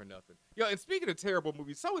save that for nothing. And speaking of terrible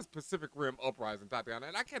movies, so is Pacific Rim Uprising, Tatiana,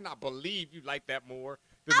 and I cannot believe you like that more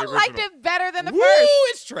than the original. I liked it better than the Woo, first.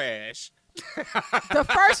 It's trash. The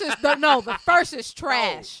first is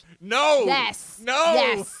trash. No. Yes. No.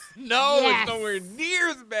 Yes. No. Yes. It's nowhere near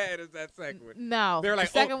as bad as that second one. No. They're like,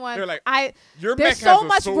 the second one. They're like, there's mech so has a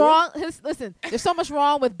much sword? wrong. Listen, there's so much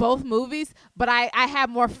wrong with both movies, but I had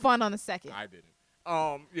more fun on the second. I didn't.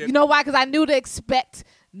 Yeah. You know why? Because I knew to expect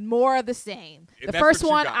more of the same. If The first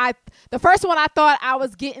one I thought I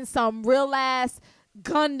was getting some real ass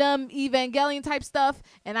Gundam Evangelion type stuff,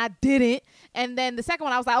 and I didn't. And then the second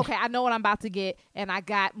one I was like, okay, I know what I'm about to get, and I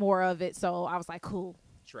got more of it, so I was like, cool.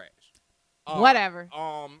 Trash. Whatever.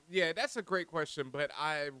 Yeah, that's a great question, but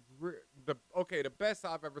the best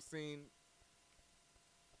I've ever seen,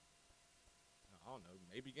 I don't know,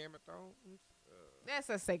 maybe Game of Thrones?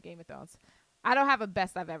 Let's say Game of Thrones. I don't have a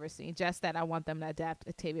best I've ever seen, just that I want them to adapt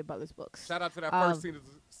Octavia Butler's books. Shout out to that first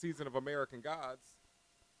season of American Gods.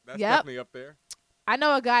 That's definitely up there. I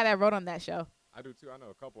know a guy that wrote on that show. I do too. I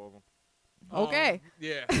know a couple of them. Okay.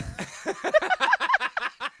 Yeah.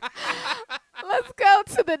 Let's go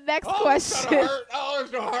to the next question.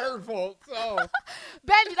 It's hurtful. So.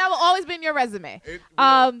 Ben, that will always be in your resume. It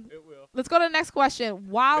will. Let's go to the next question.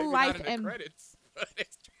 Wildlife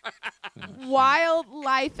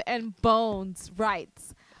and Bones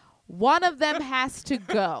writes, one of them has to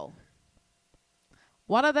go.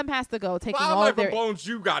 One of them has to go, taking all of their Bones.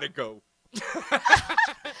 You gotta go.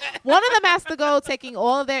 One of them has to go, taking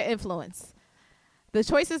all of their influence. The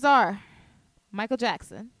choices are Michael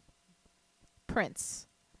Jackson, Prince,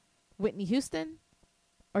 Whitney Houston,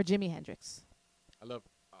 or Jimi Hendrix. I love.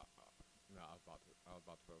 No, I was about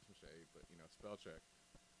to throw some shade, but spell check.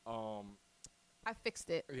 I fixed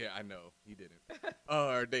it. Yeah, I know he didn't,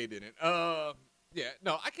 or they didn't. Yeah,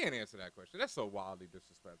 no, I can't answer that question. That's so wildly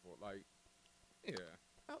disrespectful. Like, yeah,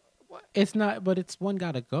 what? It's not, but it's one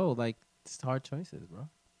gotta go. Like, it's hard choices, bro.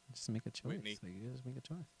 Just make a choice. Whitney. Like, you just make a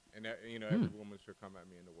choice. And that, every woman should come at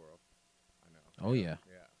me in the world. I know. Oh yeah.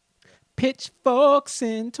 Yeah. Pitchforks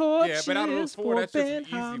and torches. Yeah, but out of those four, that's just an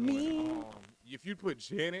easy Benjamin. one. If you put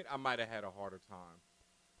Janet, I might have had a harder time.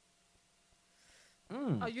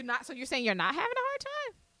 Oh, you're not. So you're saying you're not having a hard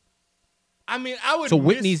time? I mean, I would. So miss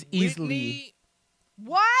Whitney's Whitney, easily-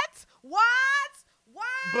 What?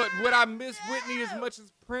 But would I miss Whitney as much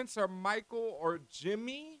as Prince or Michael or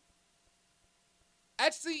Jimmy?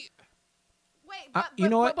 Actually, Wait, you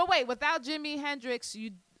know what? But wait, without Jimi Hendrix,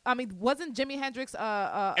 wasn't Jimi Hendrix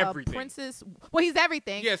Everything. Prince's? Well, he's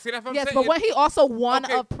everything. yeah. See, that's what I'm Yes, saying. but when he also one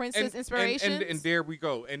Okay, of Prince's inspirations. And there we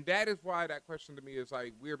go. And that is why that question to me is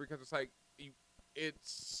like weird because it's like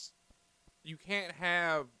you can't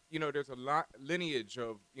have there's a lineage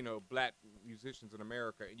of black musicians in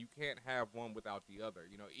America, and you can't have one without the other.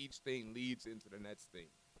 Each thing leads into the next thing,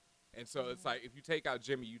 and so it's like if you take out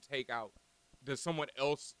Jimmy, you take out. Does someone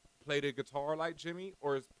else play the guitar like Jimmy,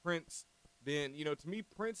 or is Prince? Then to me,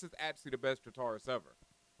 Prince is actually the best guitarist ever.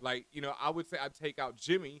 Like I would say I'd take out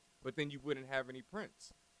Jimmy, but then you wouldn't have any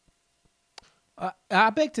Prince. I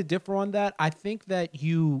beg to differ on that. I think that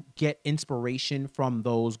you get inspiration from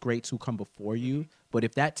those greats who come before you, but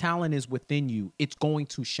if that talent is within you, it's going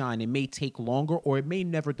to shine. It may take longer or it may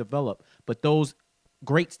never develop, but those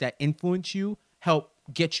greats that influence you help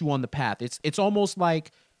get you on the path. It's almost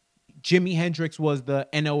like Jimi Hendrix was the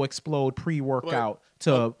NO Explode pre-workout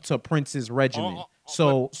to Prince's regimen.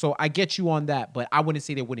 So I get you on that, but I wouldn't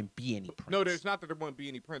say there wouldn't be any Prince. No, there's not that there wouldn't be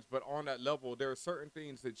any Prince, but on that level, there are certain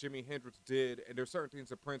things that Jimi Hendrix did, and there are certain things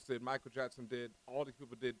that Prince did, Michael Jackson did, all these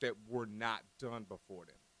people did that were not done before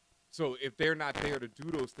them. So if they're not there to do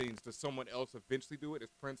those things, does someone else eventually do it? Is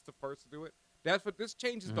Prince the first to do it? That's what this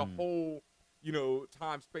changes the whole,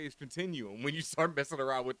 time-space continuum when you start messing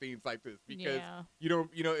around with things like this. Because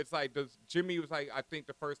it's like, Jimmy was like, I think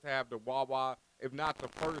the first to have the wah-wah, if not the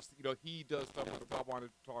first, he does stuff with the wah-wah on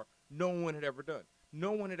his guitar no one had ever done.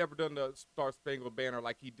 No one had ever done the Star Spangled Banner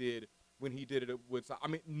like he did when he did it with,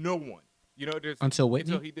 no one. Until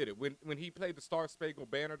Whitney? Until he did it. When he played the Star Spangled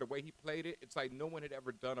Banner, the way he played it, it's like no one had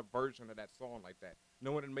ever done a version of that song like that.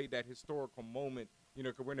 No one had made that historical moment,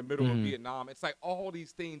 because we're in the middle of Vietnam. It's like all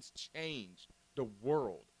these things change the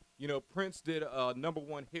world. Prince did a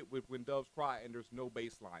 #1 hit with When Doves Cry, and there's no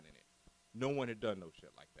bass line in it. No one had done no shit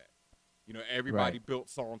like that. Everybody built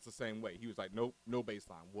songs the same way. He was like, nope, no bass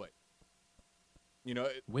line. What?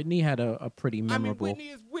 Whitney had a pretty memorable. Whitney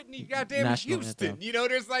is Whitney, goddamn Houston. Anthem.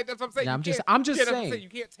 There's like that's what I'm saying. Yeah, I'm just saying. You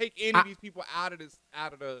can't take any of these people out of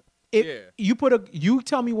the. You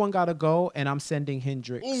tell me one gotta go, and I'm sending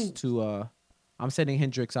Hendrix I'm sending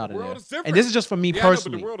Hendrix out of there. And this is just for me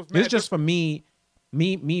personally. This is just for me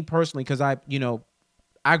personally, because I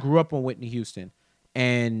grew up on Whitney Houston,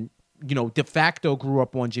 and de facto grew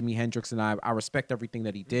up on Jimi Hendrix, and I respect everything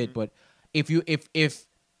that he did. But if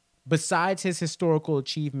besides his historical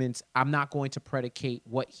achievements, I'm not going to predicate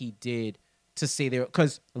what he did to say there,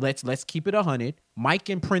 because let's keep it 100. Mike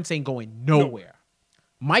and Prince ain't going nowhere.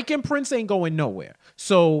 Mike and Prince ain't going nowhere.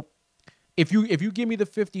 So if you give me the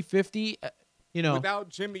 50-50, without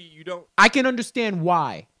Jimmy, you don't. I can understand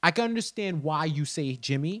why. I can understand why you say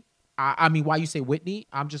Jimmy. I mean, why you say Whitney.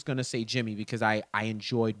 I'm just gonna say Jimmy because I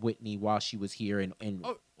enjoyed Whitney while she was here and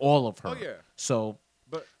all of her. Oh yeah. So.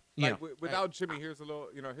 Without Jimmy, here's a little,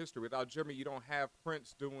 history. Without Jimmy, you don't have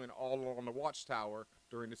Prince doing All on the Watchtower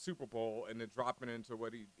during the Super Bowl and then dropping into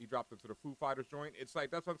what he dropped into the Foo Fighters joint. It's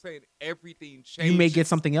like, that's what I'm saying. Everything changes. You may get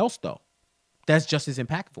something else, though. That's just as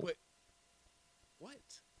impactful. But, what?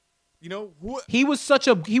 What? He was such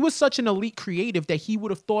an elite creative that he would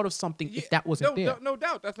have thought of something if that wasn't there. No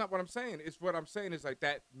doubt. That's not what I'm saying. It's what I'm saying is like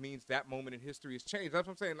that means that moment in history has changed. That's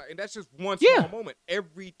what I'm saying. Like, and that's just one small moment.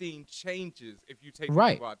 Everything changes if you take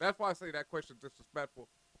people out. That's why I say that question is disrespectful.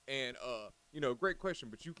 And great question,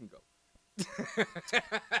 but you can go.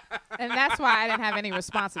 And that's why I didn't have any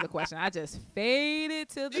response to the question. I just faded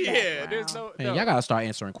to the background. There's no. Man, y'all gotta start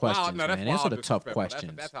answering questions, no, man. Answer the tough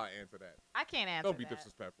questions. That's how I answer that. I can't answer. Don't be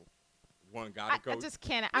disrespectful. One gotta go. I just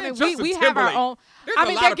can't. Man, I mean, we have our own. There's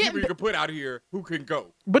a lot of people you can put out here who can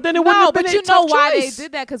go. But then it wouldn't have been but a you know tough why choice. they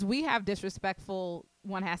did that? Because we have disrespectful.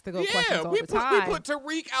 One has to go questions all the we time. put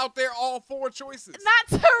Tariq out there all 4 choices.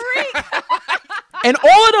 Not Tariq. And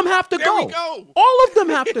all of them have to there go. We go. All of them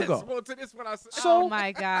have to go. Well, to this one I said. Oh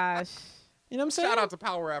my gosh. You know what I'm saying? Shout out to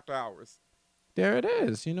Power After Hours. There it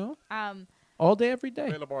is. All day, every day.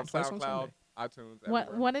 Available on SoundCloud, iTunes. Everywhere.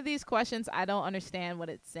 One of these questions, I don't understand what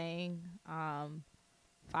it's saying.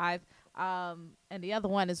 5. And the other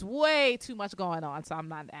one is way too much going on, so I'm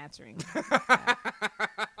not answering.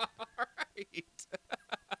 Right.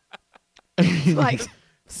 Like,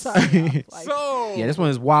 sorry. Like, So Yeah, this one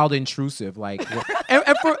is wild, intrusive. Like,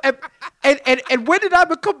 and when did I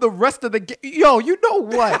become the rest of the game? Yo, you know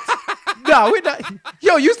what? No, we're not.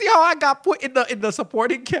 Yo, you see how I got put in the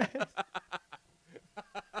supporting cast?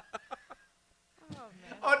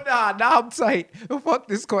 Oh nah, now I'm tight. Fuck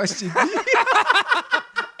this question.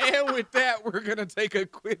 and with that, we're gonna take a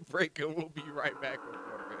quick break, and we'll be right back with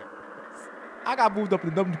more Fan Bros. I got moved up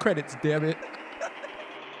to them credits. Damn it.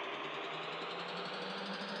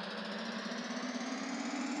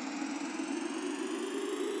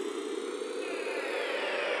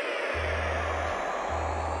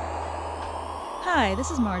 Hi,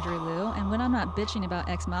 this is Marjorie Liu, and when I'm not bitching about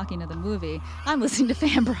Ex Machina the movie, I'm listening to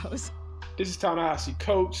Fan Bros. This is Ta-Nehisi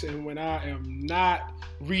Coates, and when I am not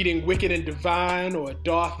reading Wicked and Divine or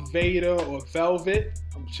Darth Vader or Velvet,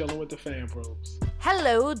 I'm chilling with the Fan Bros.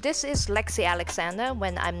 Hello, this is Lexi Alexander.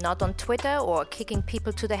 When I'm not on Twitter or kicking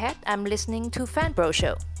people to the head, I'm listening to Fan Bro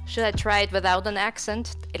Show. Should I try it without an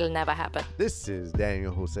accent? It'll never happen. This is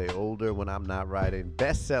Daniel Jose Older. When I'm not writing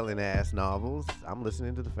best-selling ass novels, I'm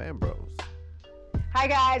listening to the Fan Bros. Hi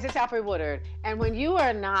guys, it's Alfred Woodard. And when you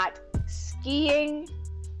are not skiing,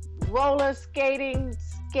 roller skating,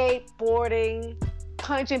 skateboarding,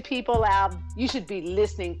 punching people out, you should be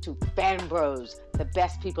listening to Fan Bros. The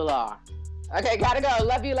best people are. Okay, gotta go.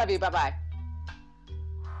 Love you, bye-bye.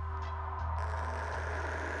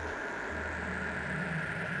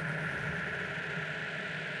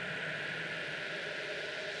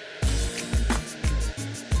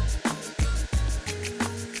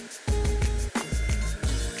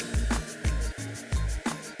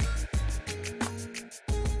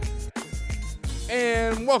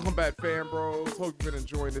 And welcome back, Fan Bros. Hope you've been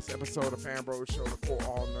enjoying this episode of Fan Bros Show, the For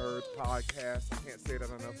All Nerds podcast. I can't say that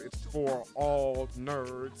enough. It's for all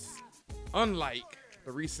nerds. Unlike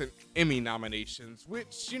the recent Emmy nominations,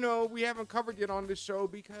 which, we haven't covered yet on this show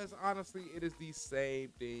because, honestly, it is the same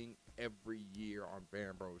thing every year on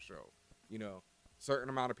Fan Bros Show. Certain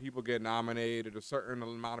amount of people get nominated, a certain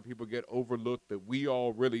amount of people get overlooked that we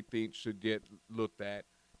all really think should get looked at.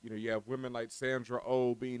 You have women like Sandra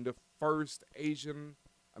Oh being the first Asian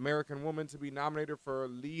American woman to be nominated for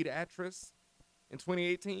lead actress in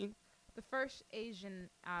 2018. the first Asian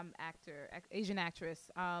Asian actress.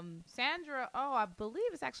 Sandra Oh, I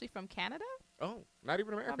believe is actually from Canada. Oh, not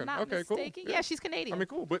even American. If I'm not okay, mistaken. cool. Yeah, she's Canadian. I mean,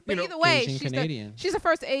 cool. But either way, Asian Canadian. she's the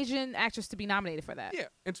first Asian actress to be nominated for that. Yeah,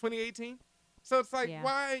 in 2018. So it's like, Yeah.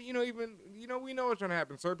 why, we know what's going to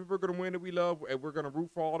happen. Certain people are going to win that we love, and we're going to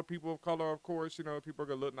root for all the people of color, of course. People are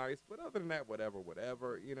going to look nice. But other than that,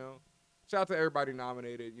 whatever. Shout out to everybody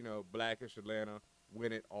nominated. Blackish Atlanta,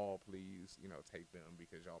 win it all, please. Take them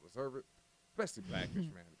because y'all deserve it. Especially Blackish,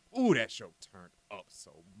 man. Ooh, that show turned up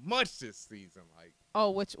so much this season. Like,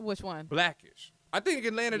 Oh, which one? Blackish. I think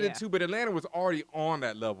Atlanta Yeah. did too, but Atlanta was already on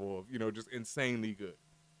that level of, just insanely good.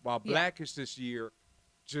 While Yeah. Blackish this year,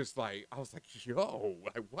 just like, I was like, yo,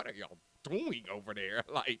 like, what are y'all doing over there?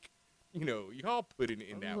 Like, y'all putting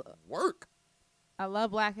in that work. I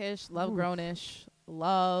love Blackish, love Grownish,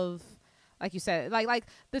 love, like you said, like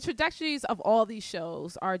the trajectories of all these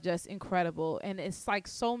shows are just incredible, and it's like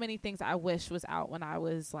so many things I wish was out when I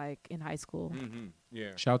was like in high school. Mm-hmm.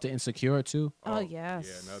 Yeah. Shout out to Insecure too. Oh, yes.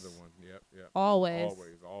 Yeah, another one. Yep. Always.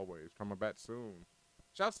 Coming back soon.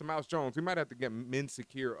 Shouts to Mouse Jones. We might have to get Men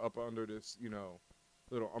Secure up under this,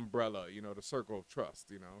 little umbrella, the circle of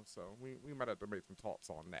trust, So we might have to make some talks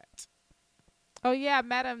on that. Oh yeah, I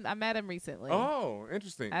met him recently. Oh,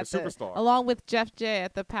 interesting. The At superstar. along with Jeff J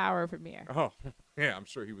at the Power premiere. Oh, yeah, I'm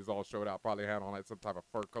sure he was all showed out. Probably had on like some type of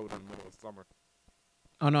fur coat in the middle of summer.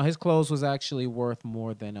 Oh no, his clothes was actually worth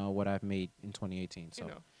more than what I've made in 2018. So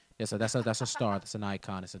yeah, so that's a star. That's an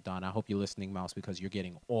icon. It's a don. I hope you're listening, Mouse, because you're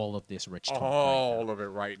getting all of this rich talk. All of it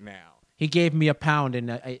right now. He gave me £1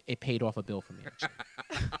 and it paid off a bill for me. Actually.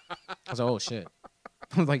 I was like, oh shit.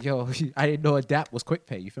 I was like, yo, I didn't know Adapt was quick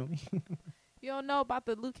pay. You feel me? You don't know about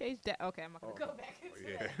the Luke Cage debt? Okay, I'm not gonna go back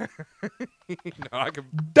into Yeah. I could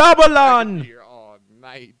Double on. here all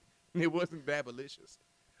night. It wasn't Babalicious.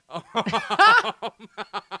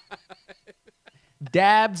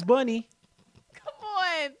 Dabs Bunny. Come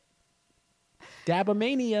on.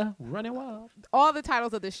 Dabomania running wild. All the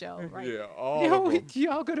titles of the show, right? Yeah, all of them.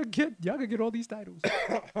 Y'all gonna get all these titles.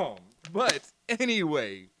 But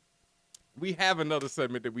anyway, we have another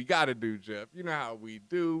segment that we got to do, Jeff. You know how we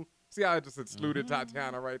do. See how I just excluded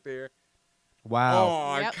Tatiana right there? Wow.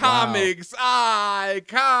 On Yep. Comics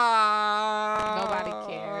Icon. Nobody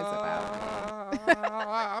cares about it.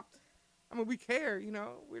 I mean, we care, you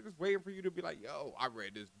know. We're just waiting for you to be like, yo, I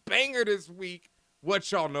read this banger this week. What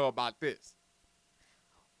y'all know about this?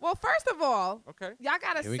 Well, first of all, Okay. y'all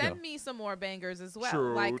gotta Here we send go. me some more bangers as well.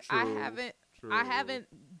 True, like I true, haven't true.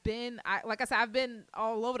 like I said, I've been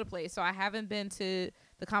all over the place, so I haven't been to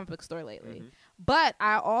the comic book store lately. Mm-hmm. But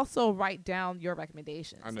I also write down your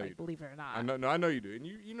recommendations. I know like, you do. believe it or not. I know you do, and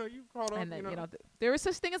you know you've caught up. And then, you know. there is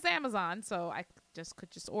such thing as Amazon, so I could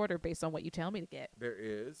just order based on what you tell me to get. There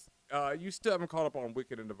is. You still haven't caught up on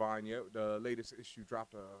Wicked and Divine yet. The latest issue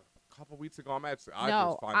dropped a couple weeks ago. I'm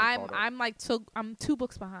I'm 2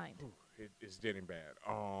 books behind. Ooh, it's getting bad.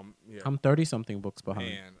 Yeah. I'm 30-something books behind.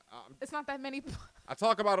 Man, It's not that many. I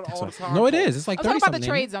talk about it all the time. No, it is. It's like I'm talking about the 30-something.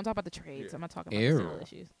 trades. I'm talking about the trades. Yeah. I'm not talking about the single Ew.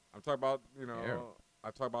 issues. I'm talking about, Ew.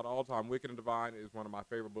 I talk about it all the time. Wicked and Divine is one of my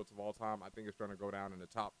favorite books of all time. I think it's going to go down in the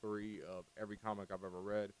top 3 of every comic I've ever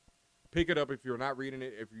read. Pick it up if you're not reading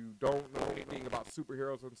it. If you don't know anything about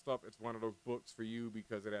superheroes and stuff, it's one of those books for you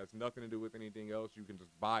because it has nothing to do with anything else. You can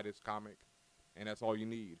just buy this comic, and that's all you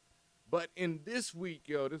need. But in this week,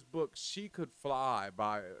 this book, She Could Fly,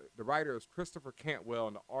 by the writer is Christopher Cantwell,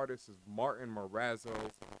 and the artist is Martin Morazzo.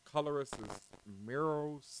 Colorist is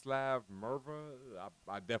Miroslav Merva.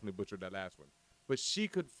 I definitely butchered that last one. But She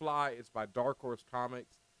Could Fly is by Dark Horse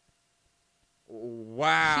Comics.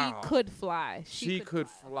 Wow. She could fly. She could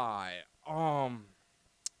fly.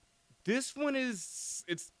 This one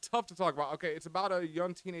it's tough to talk about. Okay, it's about a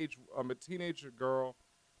young teenage girl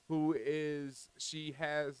who she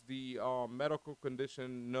has the medical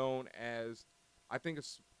condition known as, I think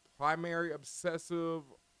it's primary obsessive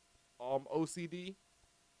OCD,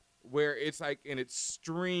 where it's like an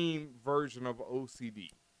extreme version of OCD,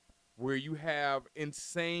 where you have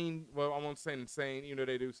insane, well, I won't say insane,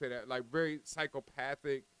 they do say that, like very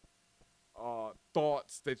psychopathic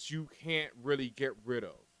thoughts that you can't really get rid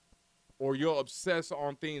of. Or you'll obsess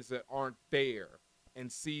on things that aren't there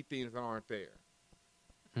and see things that aren't there.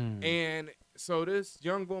 And so this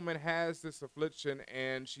young woman has this affliction,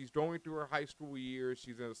 and she's going through her high school years.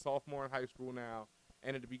 She's a sophomore in high school now.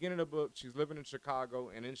 And at the beginning of the book, she's living in Chicago.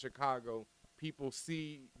 And in Chicago, people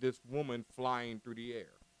see this woman flying through the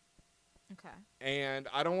air. Okay. And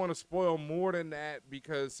I don't want to spoil more than that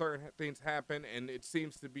because certain things happen. And it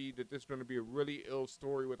seems to be that this is going to be a really ill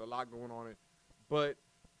story with a lot going on it. But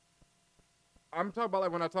I'm talking about,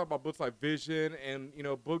 like, when I talk about books like Vision and,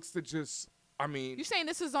 books that just, you saying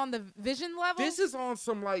this is on the Vision level? This is on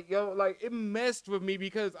some, like, it messed with me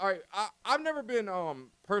because I've never been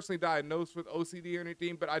personally diagnosed with OCD or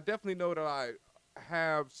anything, but I definitely know that I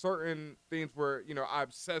have certain things where, I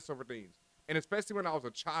obsess over things. And especially when I was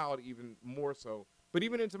a child, even more so. But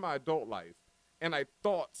even into my adult life. And, like,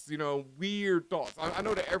 thoughts, weird thoughts. I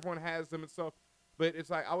know that everyone has them and stuff. But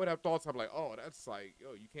it's like I would have thoughts. I'm like, oh, that's like,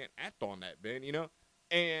 you can't act on that, Ben,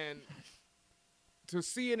 And to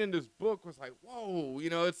see it in this book was like, whoa,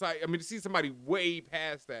 it's like, to see somebody way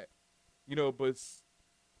past that, but this.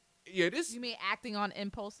 You mean acting on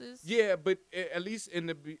impulses? Yeah, but at least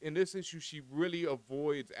in this issue, she really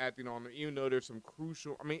avoids acting on it, even though there's some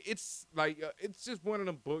crucial. It's like it's just one of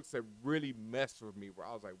them books that really messed with me, where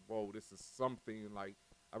I was like, whoa, this is something. Like,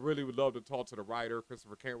 I really would love to talk to the writer,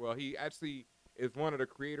 Christopher Cantwell. He actually is one of the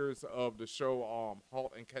creators of the show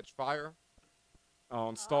 *Halt and Catch Fire*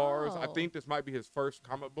 on Starz. I think this might be his first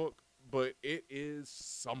comic book, but it is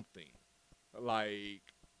something. Like,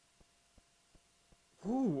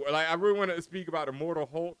 I really want to speak about *Immortal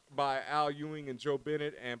Hulk* by Al Ewing and Joe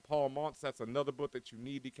Bennett and Paul Montz. That's another book that you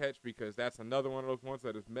need to catch because that's another one of those ones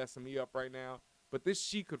that is messing me up right now. But this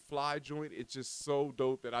She Could Fly joint, it's just so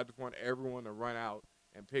dope that I just want everyone to run out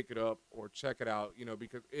and pick it up or check it out,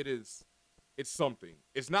 because it's something.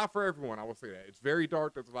 It's not for everyone, I will say that. It's very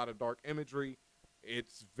dark. There's a lot of dark imagery. It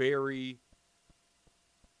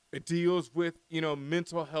deals with,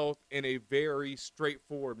 mental health in a very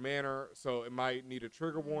straightforward manner. So it might need a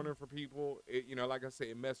trigger warning for people. Like I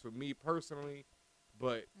say, it messed with me personally,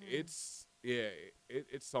 but it's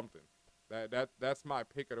something. That's my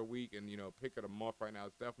pick of the week and, pick of the month right now.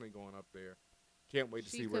 It's definitely going up there. Can't wait to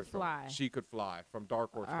see where it's going. She Could Fly from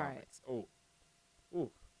Dark Horse Comics. Right.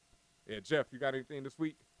 Oh. Yeah, Jeff, you got anything this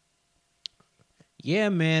week? Yeah,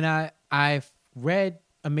 man. I've read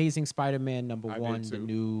Amazing Spider-Man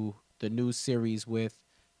 #1, the new series with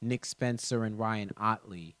Nick Spencer and Ryan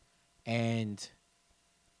Otley. And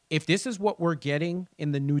if this is what we're getting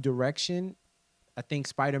in the new direction, I think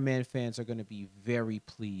Spider-Man fans are going to be very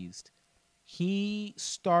pleased. He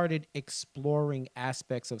started exploring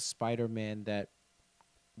aspects of Spider-Man that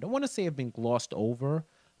I don't want to say have been glossed over,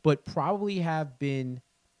 but probably have been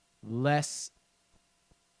less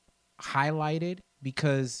highlighted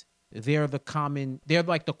because they're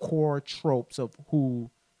like the core tropes of who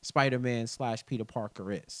Spider-Man / Peter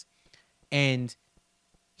Parker is. And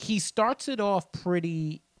he starts it off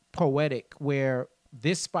pretty poetic where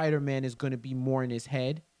this Spider-Man is going to be more in his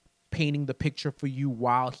head, painting the picture for you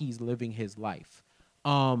while he's living his life.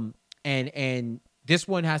 And this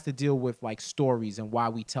one has to deal with like stories and why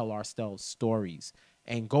we tell ourselves stories,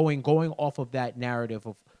 and going off of that narrative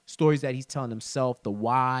of stories that he's telling himself, the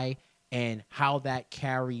why, and how that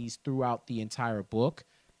carries throughout the entire book.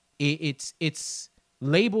 It's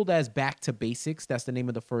labeled as Back to Basics. That's the name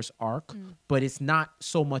of the first arc, but it's not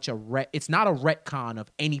so much it's not a retcon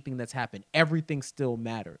of anything that's happened. Everything still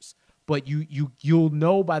matters, but you'll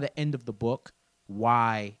know by the end of the book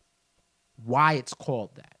why it's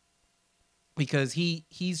called that, because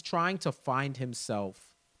he's trying to find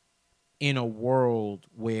himself in a world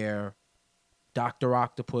where Dr.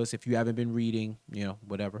 Octopus, if you haven't been reading,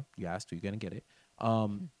 whatever you asked to, you're gonna get it.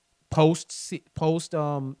 Post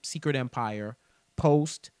Secret Empire,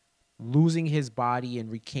 post losing his body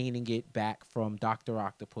and regaining it back from Dr.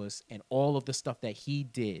 Octopus, and all of the stuff that he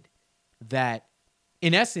did that,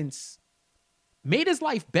 in essence, made his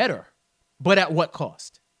life better, but at what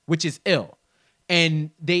cost? Which is ill.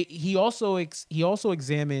 And he also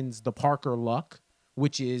examines the Parker luck,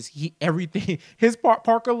 which is everything. His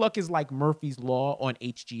Parker luck is like Murphy's Law on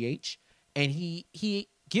HGH, and he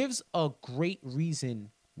gives a great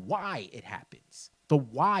reason why it happens. The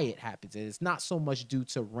why it happens, and it's not so much due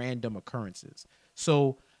to random occurrences.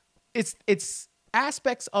 So it's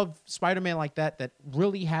aspects of Spider-Man like that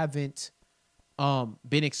really haven't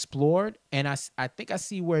been explored, and I think I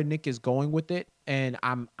see where Nick is going with it, and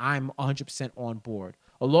I'm 100% on board,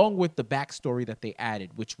 along with the backstory that they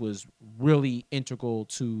added, which was really integral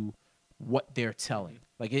to what they're telling.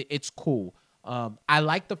 Like it's cool. I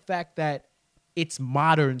like the fact that it's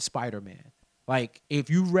modern Spider-Man. Like, if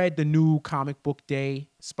you read the new comic book day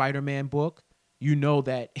Spider-Man book, you know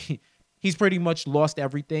that he's pretty much lost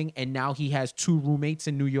everything, and now he has 2 roommates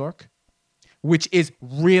in New York, which is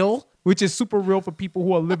real, which is super real for people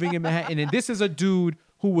who are living in Manhattan. And this is a dude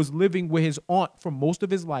who was living with his aunt for most of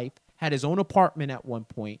his life, had his own apartment at one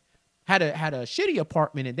point, had a shitty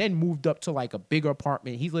apartment, and then moved up to like a bigger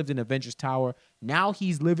apartment. He lived in Avengers Tower. Now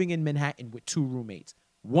he's living in Manhattan with 2 roommates,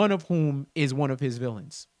 one of whom is one of his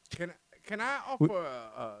villains. Can I offer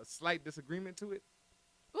a slight disagreement to it?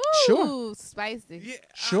 Ooh, sure. Spicy. Yeah,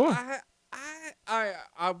 sure.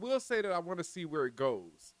 I will say that I want to see where it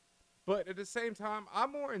goes, but at the same time, I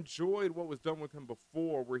more enjoyed what was done with him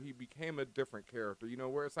before, where he became a different character.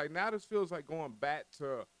 Where it's like now this feels like going back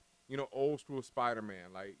to old school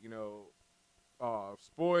Spider-Man. Like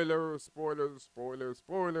spoilers.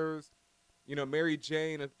 Mary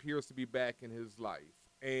Jane appears to be back in his life.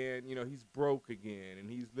 And, he's broke again, and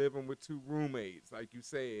he's living with 2 roommates, like you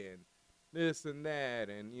said, and this and that,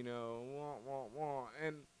 and, wah.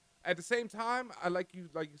 And at the same time, like you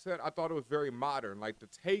said, I thought it was very modern. Like, the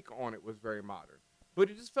take on it was very modern.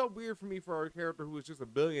 But it just felt weird for me for a character who was just a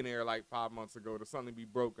billionaire like 5 months ago to suddenly be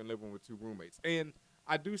broke and living with 2 roommates. And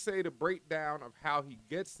I do say the breakdown of how he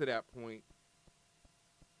gets to that point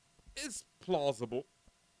is plausible.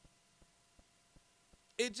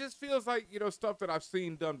 It just feels like, stuff that I've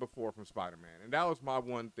seen done before from Spider-Man. And that was my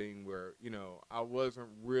one thing where, I wasn't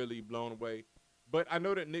really blown away. But I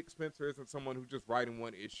know that Nick Spencer isn't someone who's just writing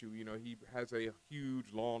one issue. He has a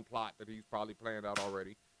huge, long plot that he's probably planned out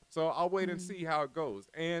already. So I'll wait and see how it goes.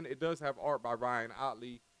 And it does have art by Ryan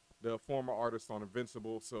Otley, the former artist on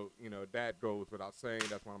Invincible. So, that goes without saying.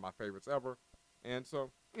 That's one of my favorites ever. And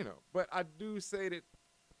so, but I do say that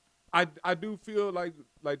I do feel like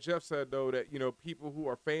Jeff said, though, that, people who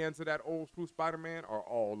are fans of that old school Spider-Man are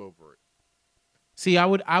all over it. See, I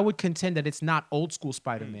would contend that it's not old school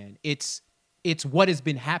Spider-Man. It's what has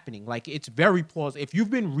been happening. Like, it's very plausible. If you've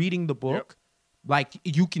been reading the book, like,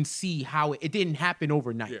 you can see how it didn't happen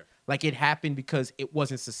overnight. Yeah. Like, it happened because it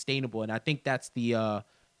wasn't sustainable. And I think that's the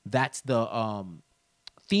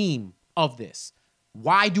theme of this.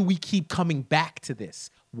 Why do we keep coming back to this?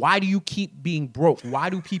 Why do you keep being broke? Why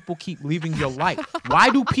do people keep leaving your life? Why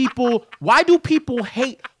do people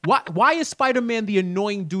hate? Why is Spider-Man the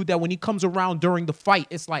annoying dude that when he comes around during the fight,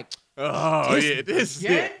 it's like, this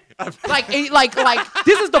like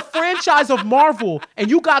this is the franchise of Marvel, and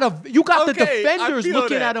you got the Defenders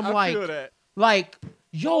looking at him like,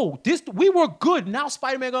 yo, we were good. Now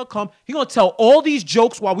Spider-Man gonna come. He gonna tell all these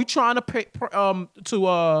jokes while we trying to pay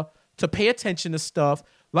attention to stuff.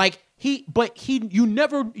 Like you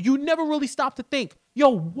never really stop to think,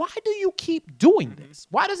 yo, why do you keep doing this?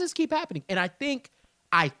 Why does this keep happening? And I think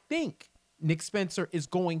I think Nick Spencer is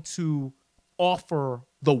going to offer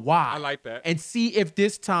the why. I like that. And see if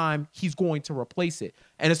this time he's going to replace it.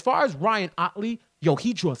 And as far as Ryan Otley,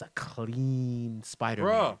 he draws a clean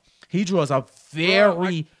Spider-Man. Bruh. He draws a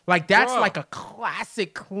very, that's bruh. like a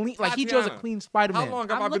classic clean, he draws a clean Spider-Man. How long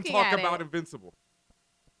have I been talking about Invincible?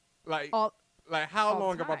 How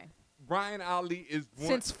long have I... Ryan Otley is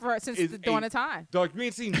since the dawn of time. Dog, you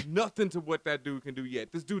ain't seen nothing to what that dude can do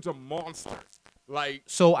yet. This dude's a monster.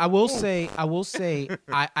 So I will say,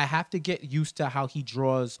 I have to get used to how he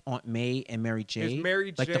draws Aunt May and Mary Jane. His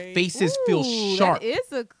Mary Jane, the faces feel sharp. That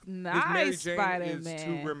is a nice Spider-Man. Is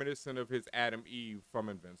too reminiscent of his Adam Eve from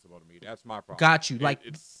Invincible to me. That's my problem. Got you.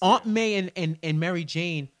 Aunt May and Mary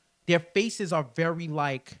Jane, their faces are very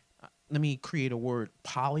let me create a word,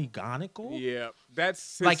 polygonical. Yeah,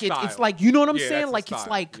 that's his style. It's like, you know what I'm saying?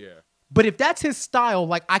 But if that's his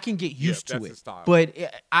style, I can get used to it. But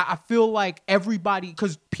I feel like everybody,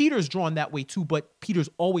 because Peter's drawn that way too, but Peter's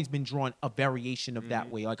always been drawn a variation of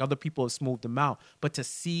that way. Other people have smoothed them out. But to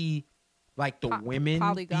see the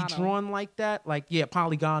women be drawn like that,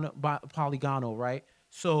 polygonal, right?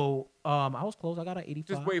 So I was close. I got an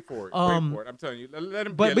 85. Just wait for it. I'm telling you. Let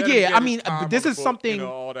him. This is something.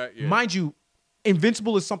 All that, mind you,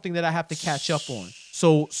 Invincible is something that I have to catch up on.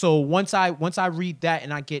 So once I read that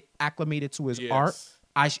and I get acclimated to his art,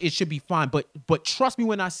 it should be fine. But trust me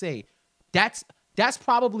when I say that's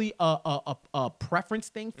probably a preference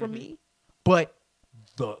thing for me. But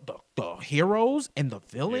the heroes and the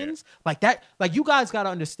villains you guys got to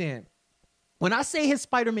understand. When I say his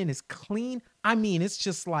Spider-Man is clean, I mean it's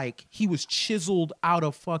just he was chiseled out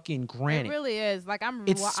of fucking granite. It really is. I'm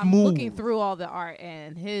smooth. looking through all the art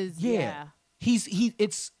and his that's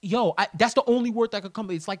the only word that could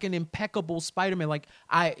come. It's like an impeccable Spider-Man.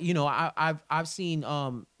 I've seen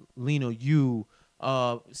Lena Yu,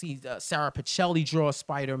 Sarah Pacelli draw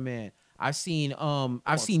Spider-Man. I've seen Humberto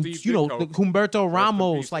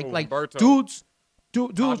Ramos, Humberto.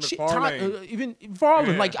 dudes, even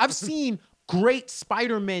Farland. I've seen great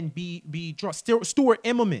Spider-Men be drawn. Stuart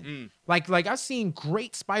Immelman. I've seen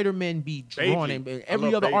great Spider-Men be drawn, and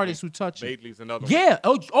every other artist who touched it. Bailey's another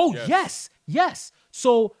one. Yes.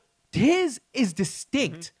 So his is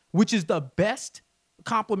distinct, which is the best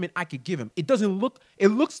compliment I could give him. It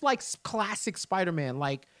looks like classic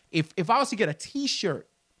Spider-Man. If I was to get a T-shirt,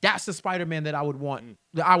 that's the Spider-Man that I would want.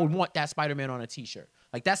 I would want that Spider-Man on a T-shirt.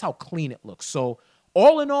 That's how clean it looks. So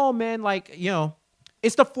all in all, man,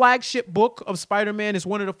 it's the flagship book of Spider-Man. It's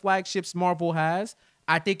one of the flagships Marvel has.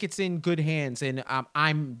 I think it's in good hands, and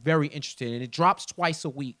I'm very interested. And it drops twice a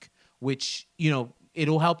week, which,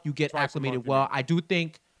 it'll help you get acclimated well. I do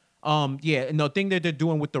think, and the thing that they're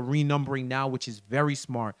doing with the renumbering now, which is very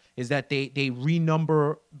smart, is that they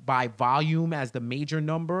renumber by volume as the major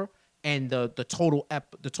number and the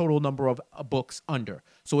total number of books under.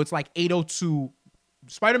 So it's 802,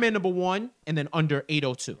 Spider-Man #1, and then under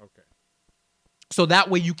 802. Okay. So that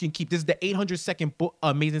way you can keep, this is the 802nd book,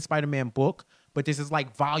 Amazing Spider-Man book, but this is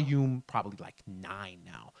volume probably 9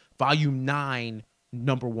 now. Volume 9,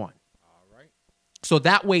 #1. All right. So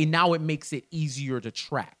that way now it makes it easier to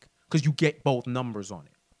track because you get both numbers on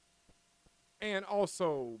it. And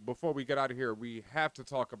also, before we get out of here, we have to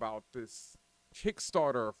talk about this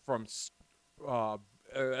Kickstarter from,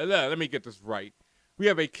 let me get this right. We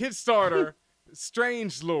have a Kickstarter,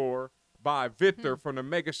 Strange Lore, by Victor from the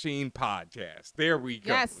Megashine podcast. There we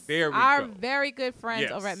go. Yes, our very good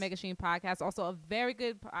friends over at Megashine podcast. Also a very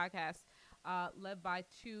good podcast led by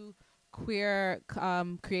two queer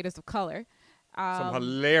creators of color. Some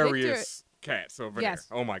hilarious cats over there.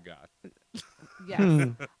 Oh my God.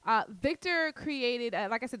 Yes. Victor created,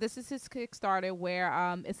 like I said, this is his Kickstarter where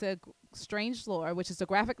it's a Strange Lore, which is a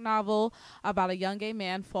graphic novel about a young gay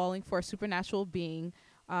man falling for a supernatural being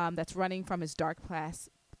that's running from his dark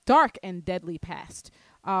and deadly past.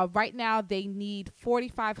 Right now, they need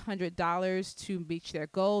 $4,500 to reach their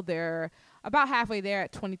goal. They're about halfway there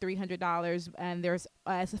at $2,300, and there's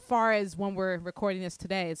as far as when we're recording this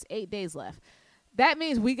today, it's 8 days left. That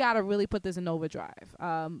means we got to really put this in overdrive.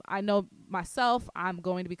 I know myself, I'm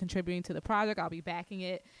going to be contributing to the project. I'll be backing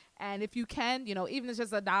it. And if you can, even if it's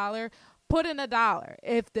just $1, put in $1.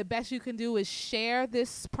 If the best you can do is share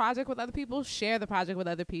this project with other people, share the project with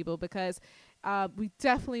other people, because we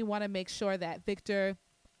definitely want to make sure that Victor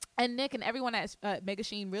and Nick and everyone at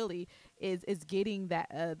Megashine really is getting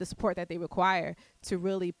that the support that they require to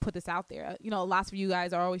really put this out there. Lots of you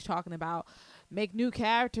guys are always talking about make new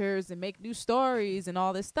characters and make new stories and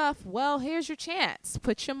all this stuff. Well, here's your chance.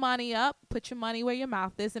 Put your money up, put your money where your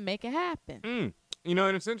mouth is, and make it happen. You know,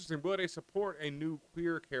 and it's interesting. Will they support a new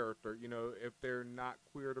queer character, you know, if they're not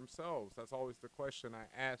queer themselves? That's always the question I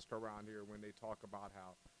ask around here when they talk about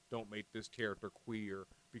how don't make this character queer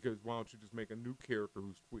because why don't you just make a new character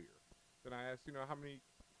who's queer? Then I ask, you know, how many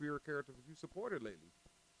queer characters have you supported lately?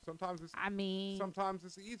 Sometimes it's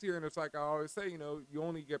easier, and it's like I always say, you know, you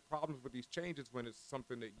only get problems with these changes when it's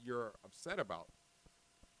something that you're upset about.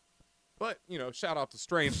 But, you know, shout out to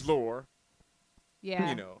Strange Lore. Yeah,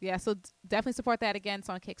 you know. Yeah, so definitely support that again. It's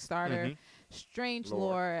on Kickstarter. Strange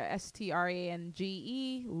Lore,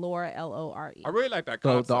 Strange, Lore, Lore. I really like that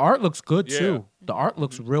concept. The art looks good too. The art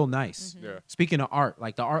looks real nice. Yeah. Speaking of art,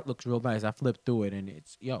 like the art looks real nice. I flipped through it and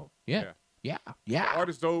it's yeah. The art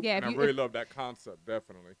is dope, Yeah, and I really love that concept,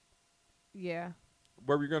 definitely. Yeah.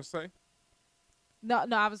 What were you going to say? No,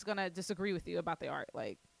 I was going to disagree with you about the art.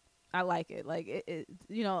 Like, I like it. Like, it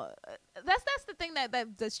you know, that's the thing that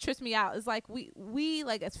trips me out. Is like, we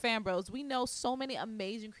like, as fan bros, we know so many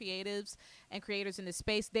amazing creatives and creators in this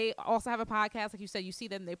space. They also have a podcast. Like you said, you see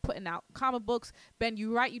them, they're putting out comic books. Ben,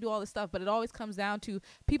 you write, you do all this stuff, but it always comes down to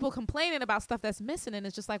people complaining about stuff that's missing. And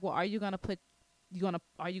it's just like, well, are you going to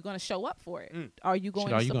show up for it? Are you going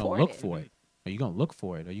to support it? Are you going to look for it? Are you going to look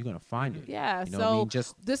for it? Are you going to find it? Yeah, you know so what I mean?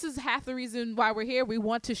 this is half the reason why we're here. We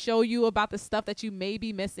want to show you about the stuff that you may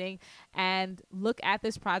be missing and look at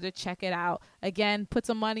this project, check it out. Again, put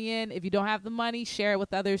some money in. If you don't have the money, share it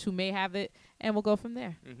with others who may have it, and we'll go from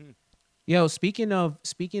there. Yo, speaking of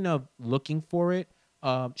looking for it,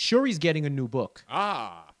 Shuri's getting a new book.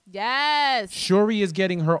 Yes. Shuri is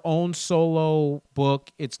getting her own solo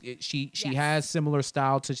book. She has similar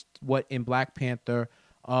style to what in Black Panther.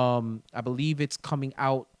 I believe it's coming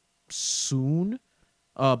out soon,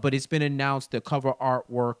 but it's been announced the cover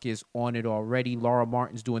artwork is on it already. Laura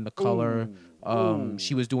Martin's doing the color.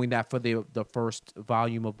 She was doing that for the first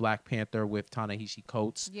volume of Black Panther with Ta-Nehisi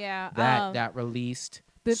Coates. Yeah, that released.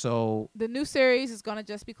 So the new series is going to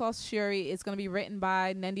just be called Shuri. It's going to be written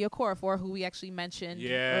by Nnedi Okorafor, who we actually mentioned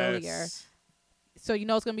earlier. So you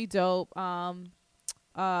know it's going to be dope. Art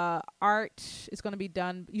is going to be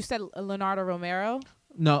done. You said Leonardo Romero?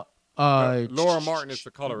 No. Laura Martin is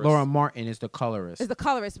the colorist. Laura Martin is the colorist. Is the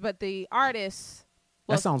colorist, but the artist.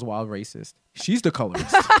 That sounds wild racist. She's the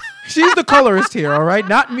colorist. She's the colorist here, all right?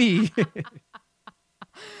 Not me.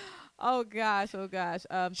 Oh gosh.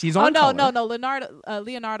 She's on color. No.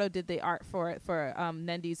 Leonardo did the art for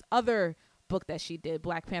Nnedi's other book that she did,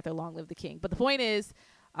 Black Panther: Long Live the King. But the point is,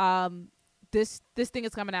 this thing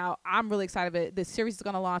is coming out. I'm really excited about it. The series is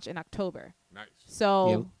going to launch in October. Nice.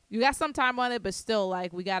 So you got some time on it, but still,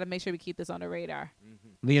 like, we got to make sure we keep this on the radar.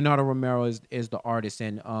 Leonardo Romero is the artist,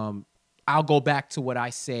 and I'll go back to what I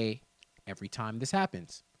say every time this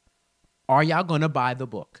happens. Are y'all going to buy the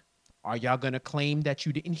book? Are y'all going to claim that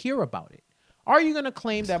you didn't hear about it? Are you going to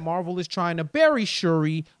claim that Marvel is trying to bury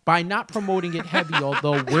Shuri by not promoting it heavy,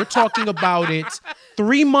 although we're talking about it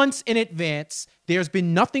 3 months in advance? There's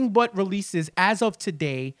been nothing but releases as of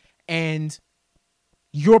today, and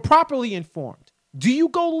you're properly informed. Do you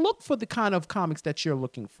go look for the kind of comics that you're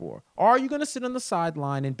looking for? Or are you going to sit on the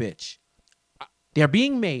sideline and bitch? They're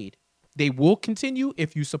being made. They will continue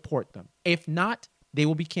if you support them. If not, they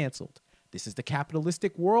will be canceled. This is the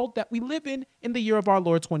capitalistic world that we live in the year of our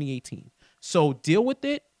Lord 2018. So deal with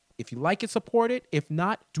it. If you like it, support it. If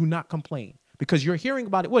not, do not complain. Because you're hearing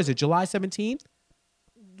about it, what is it, July 17th?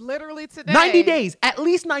 Literally today. 90 days. At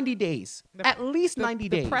least 90 days.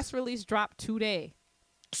 The press release dropped today.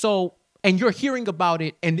 So, and you're hearing about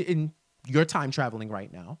it, and you're time traveling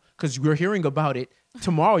right now, because you're hearing about it.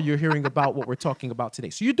 Tomorrow, you're hearing about what we're talking about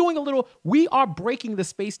today. So you're doing we are breaking the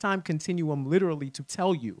space-time continuum literally to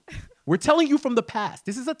tell you. We're telling you from the past.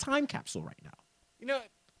 This is a time capsule right now. You know.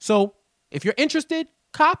 So if you're interested,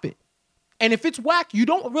 cop it. And if it's whack, you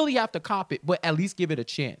don't really have to cop it, but at least give it a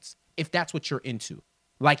chance if that's what you're into,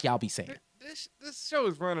 like y'all be saying. This show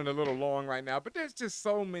is running a little long right now, but there's just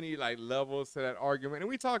so many like levels to that argument, and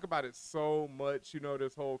we talk about it so much. You know,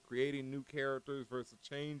 this whole creating new characters versus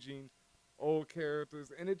changing old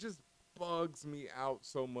characters, and it just bugs me out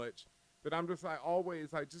so much that I'm just like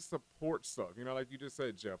always like just support stuff. You know, like you just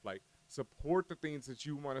said, Jeff, like support the things that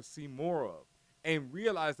you want to see more of, and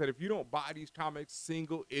realize that if you don't buy these comics,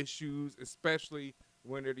 single issues, especially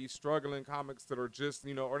when they're these struggling comics that are just,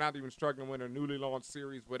 you know, or not even struggling when they're newly launched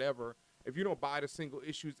series, whatever. If you don't buy the single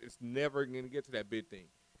issues, it's never going to get to that big thing.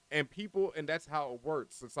 And that's how it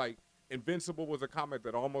works. It's like Invincible was a comic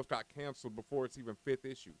that almost got canceled before its even 5th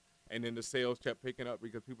issue. And then the sales kept picking up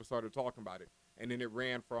because people started talking about it. And then it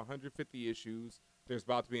ran for 150 issues. There's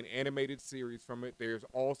about to be an animated series from it. There's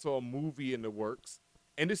also a movie in the works.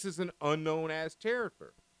 And this is an unknown-ass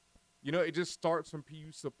character. You know, it just starts from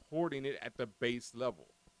you supporting it at the base level.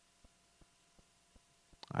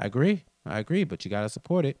 I agree, but you gotta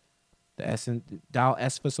support it. The S and dial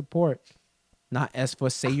S for support, not S for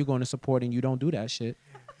say you're going to support and you don't do that shit.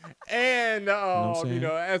 And you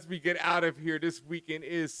know, as we get out of here, this weekend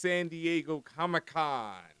is San Diego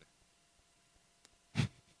Comic-Con.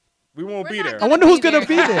 We won't be there. I wonder who's gonna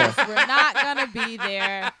be there. We're not gonna be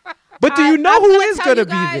there. But do you know who is gonna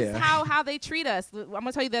be there? How they treat us. I'm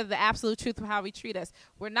gonna tell you the absolute truth of how we treat us.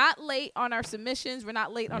 We're not late on our submissions. We're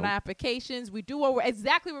not late on our applications. We do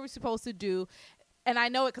exactly what we're supposed to do, and I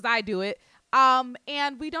know it because I do it.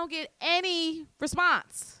 And we don't get any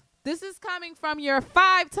response. This is coming from your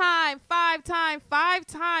five-time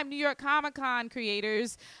New York Comic-Con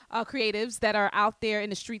creators, creatives that are out there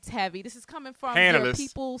in the streets heavy. This is coming from your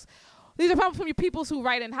peoples. These are coming from your peoples who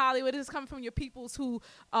write in Hollywood. This is coming from your peoples who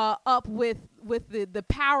up with the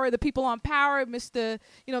power, the people on power, Mr.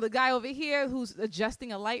 You know, the guy over here who's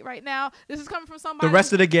adjusting a light right now. This is coming from somebody. The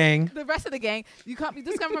rest of the gang. This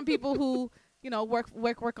is coming from people who, you know,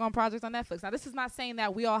 work on projects on Netflix. Now, this is not saying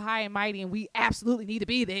that we all high and mighty and we absolutely need to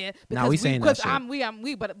be there. No, we saying that shit.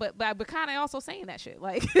 But we're kind of also saying that shit.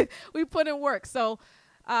 Like, we put in work. So,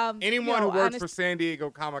 anyone who works for San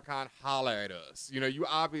Diego Comic-Con, holler at us. You know, you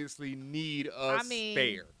obviously need us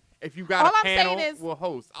there. If you got a panel, we'll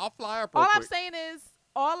host. I'll fly up real quick. I'm saying is,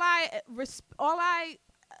 all I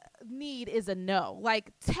need is a no.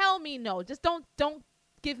 Like, tell me no. Just don't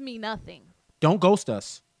give me nothing. Don't ghost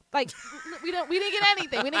us. Like, we didn't get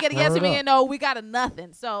anything. We didn't get a yes, we didn't get a no. We got a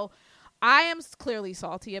nothing. So I am clearly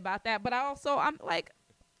salty about that. But I'm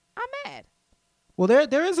mad. Well,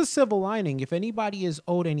 there is a silver lining. If anybody is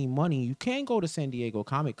owed any money, you can go to San Diego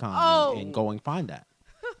Comic-Con and go and find that.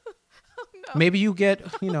 No. Maybe you get,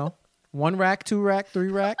 1 rack, 2 rack, 3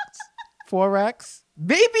 racks, 4 racks,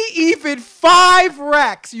 maybe even 5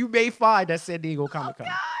 racks you may find at San Diego Comic-Con.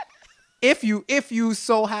 If you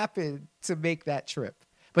so happen to make that trip.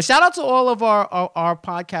 But shout out to all of our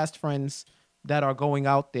podcast friends that are going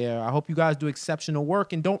out there. I hope you guys do exceptional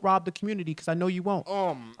work and don't rob the community because I know you won't.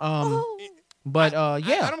 But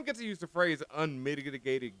yeah, I don't get to use the phrase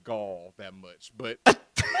unmitigated gall that much, but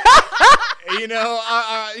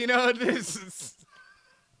this is.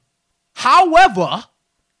 However,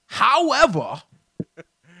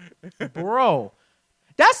 bro,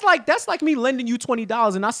 that's like me lending you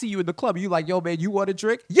 $20 and I see you in the club. You like, yo, man, you want a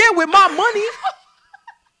drink? Yeah, with my money.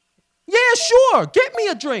 Yeah, sure. Get me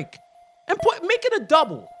a drink and make it a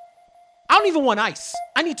double. I don't even want ice.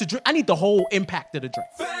 I need to drink. I need the whole impact of the drink.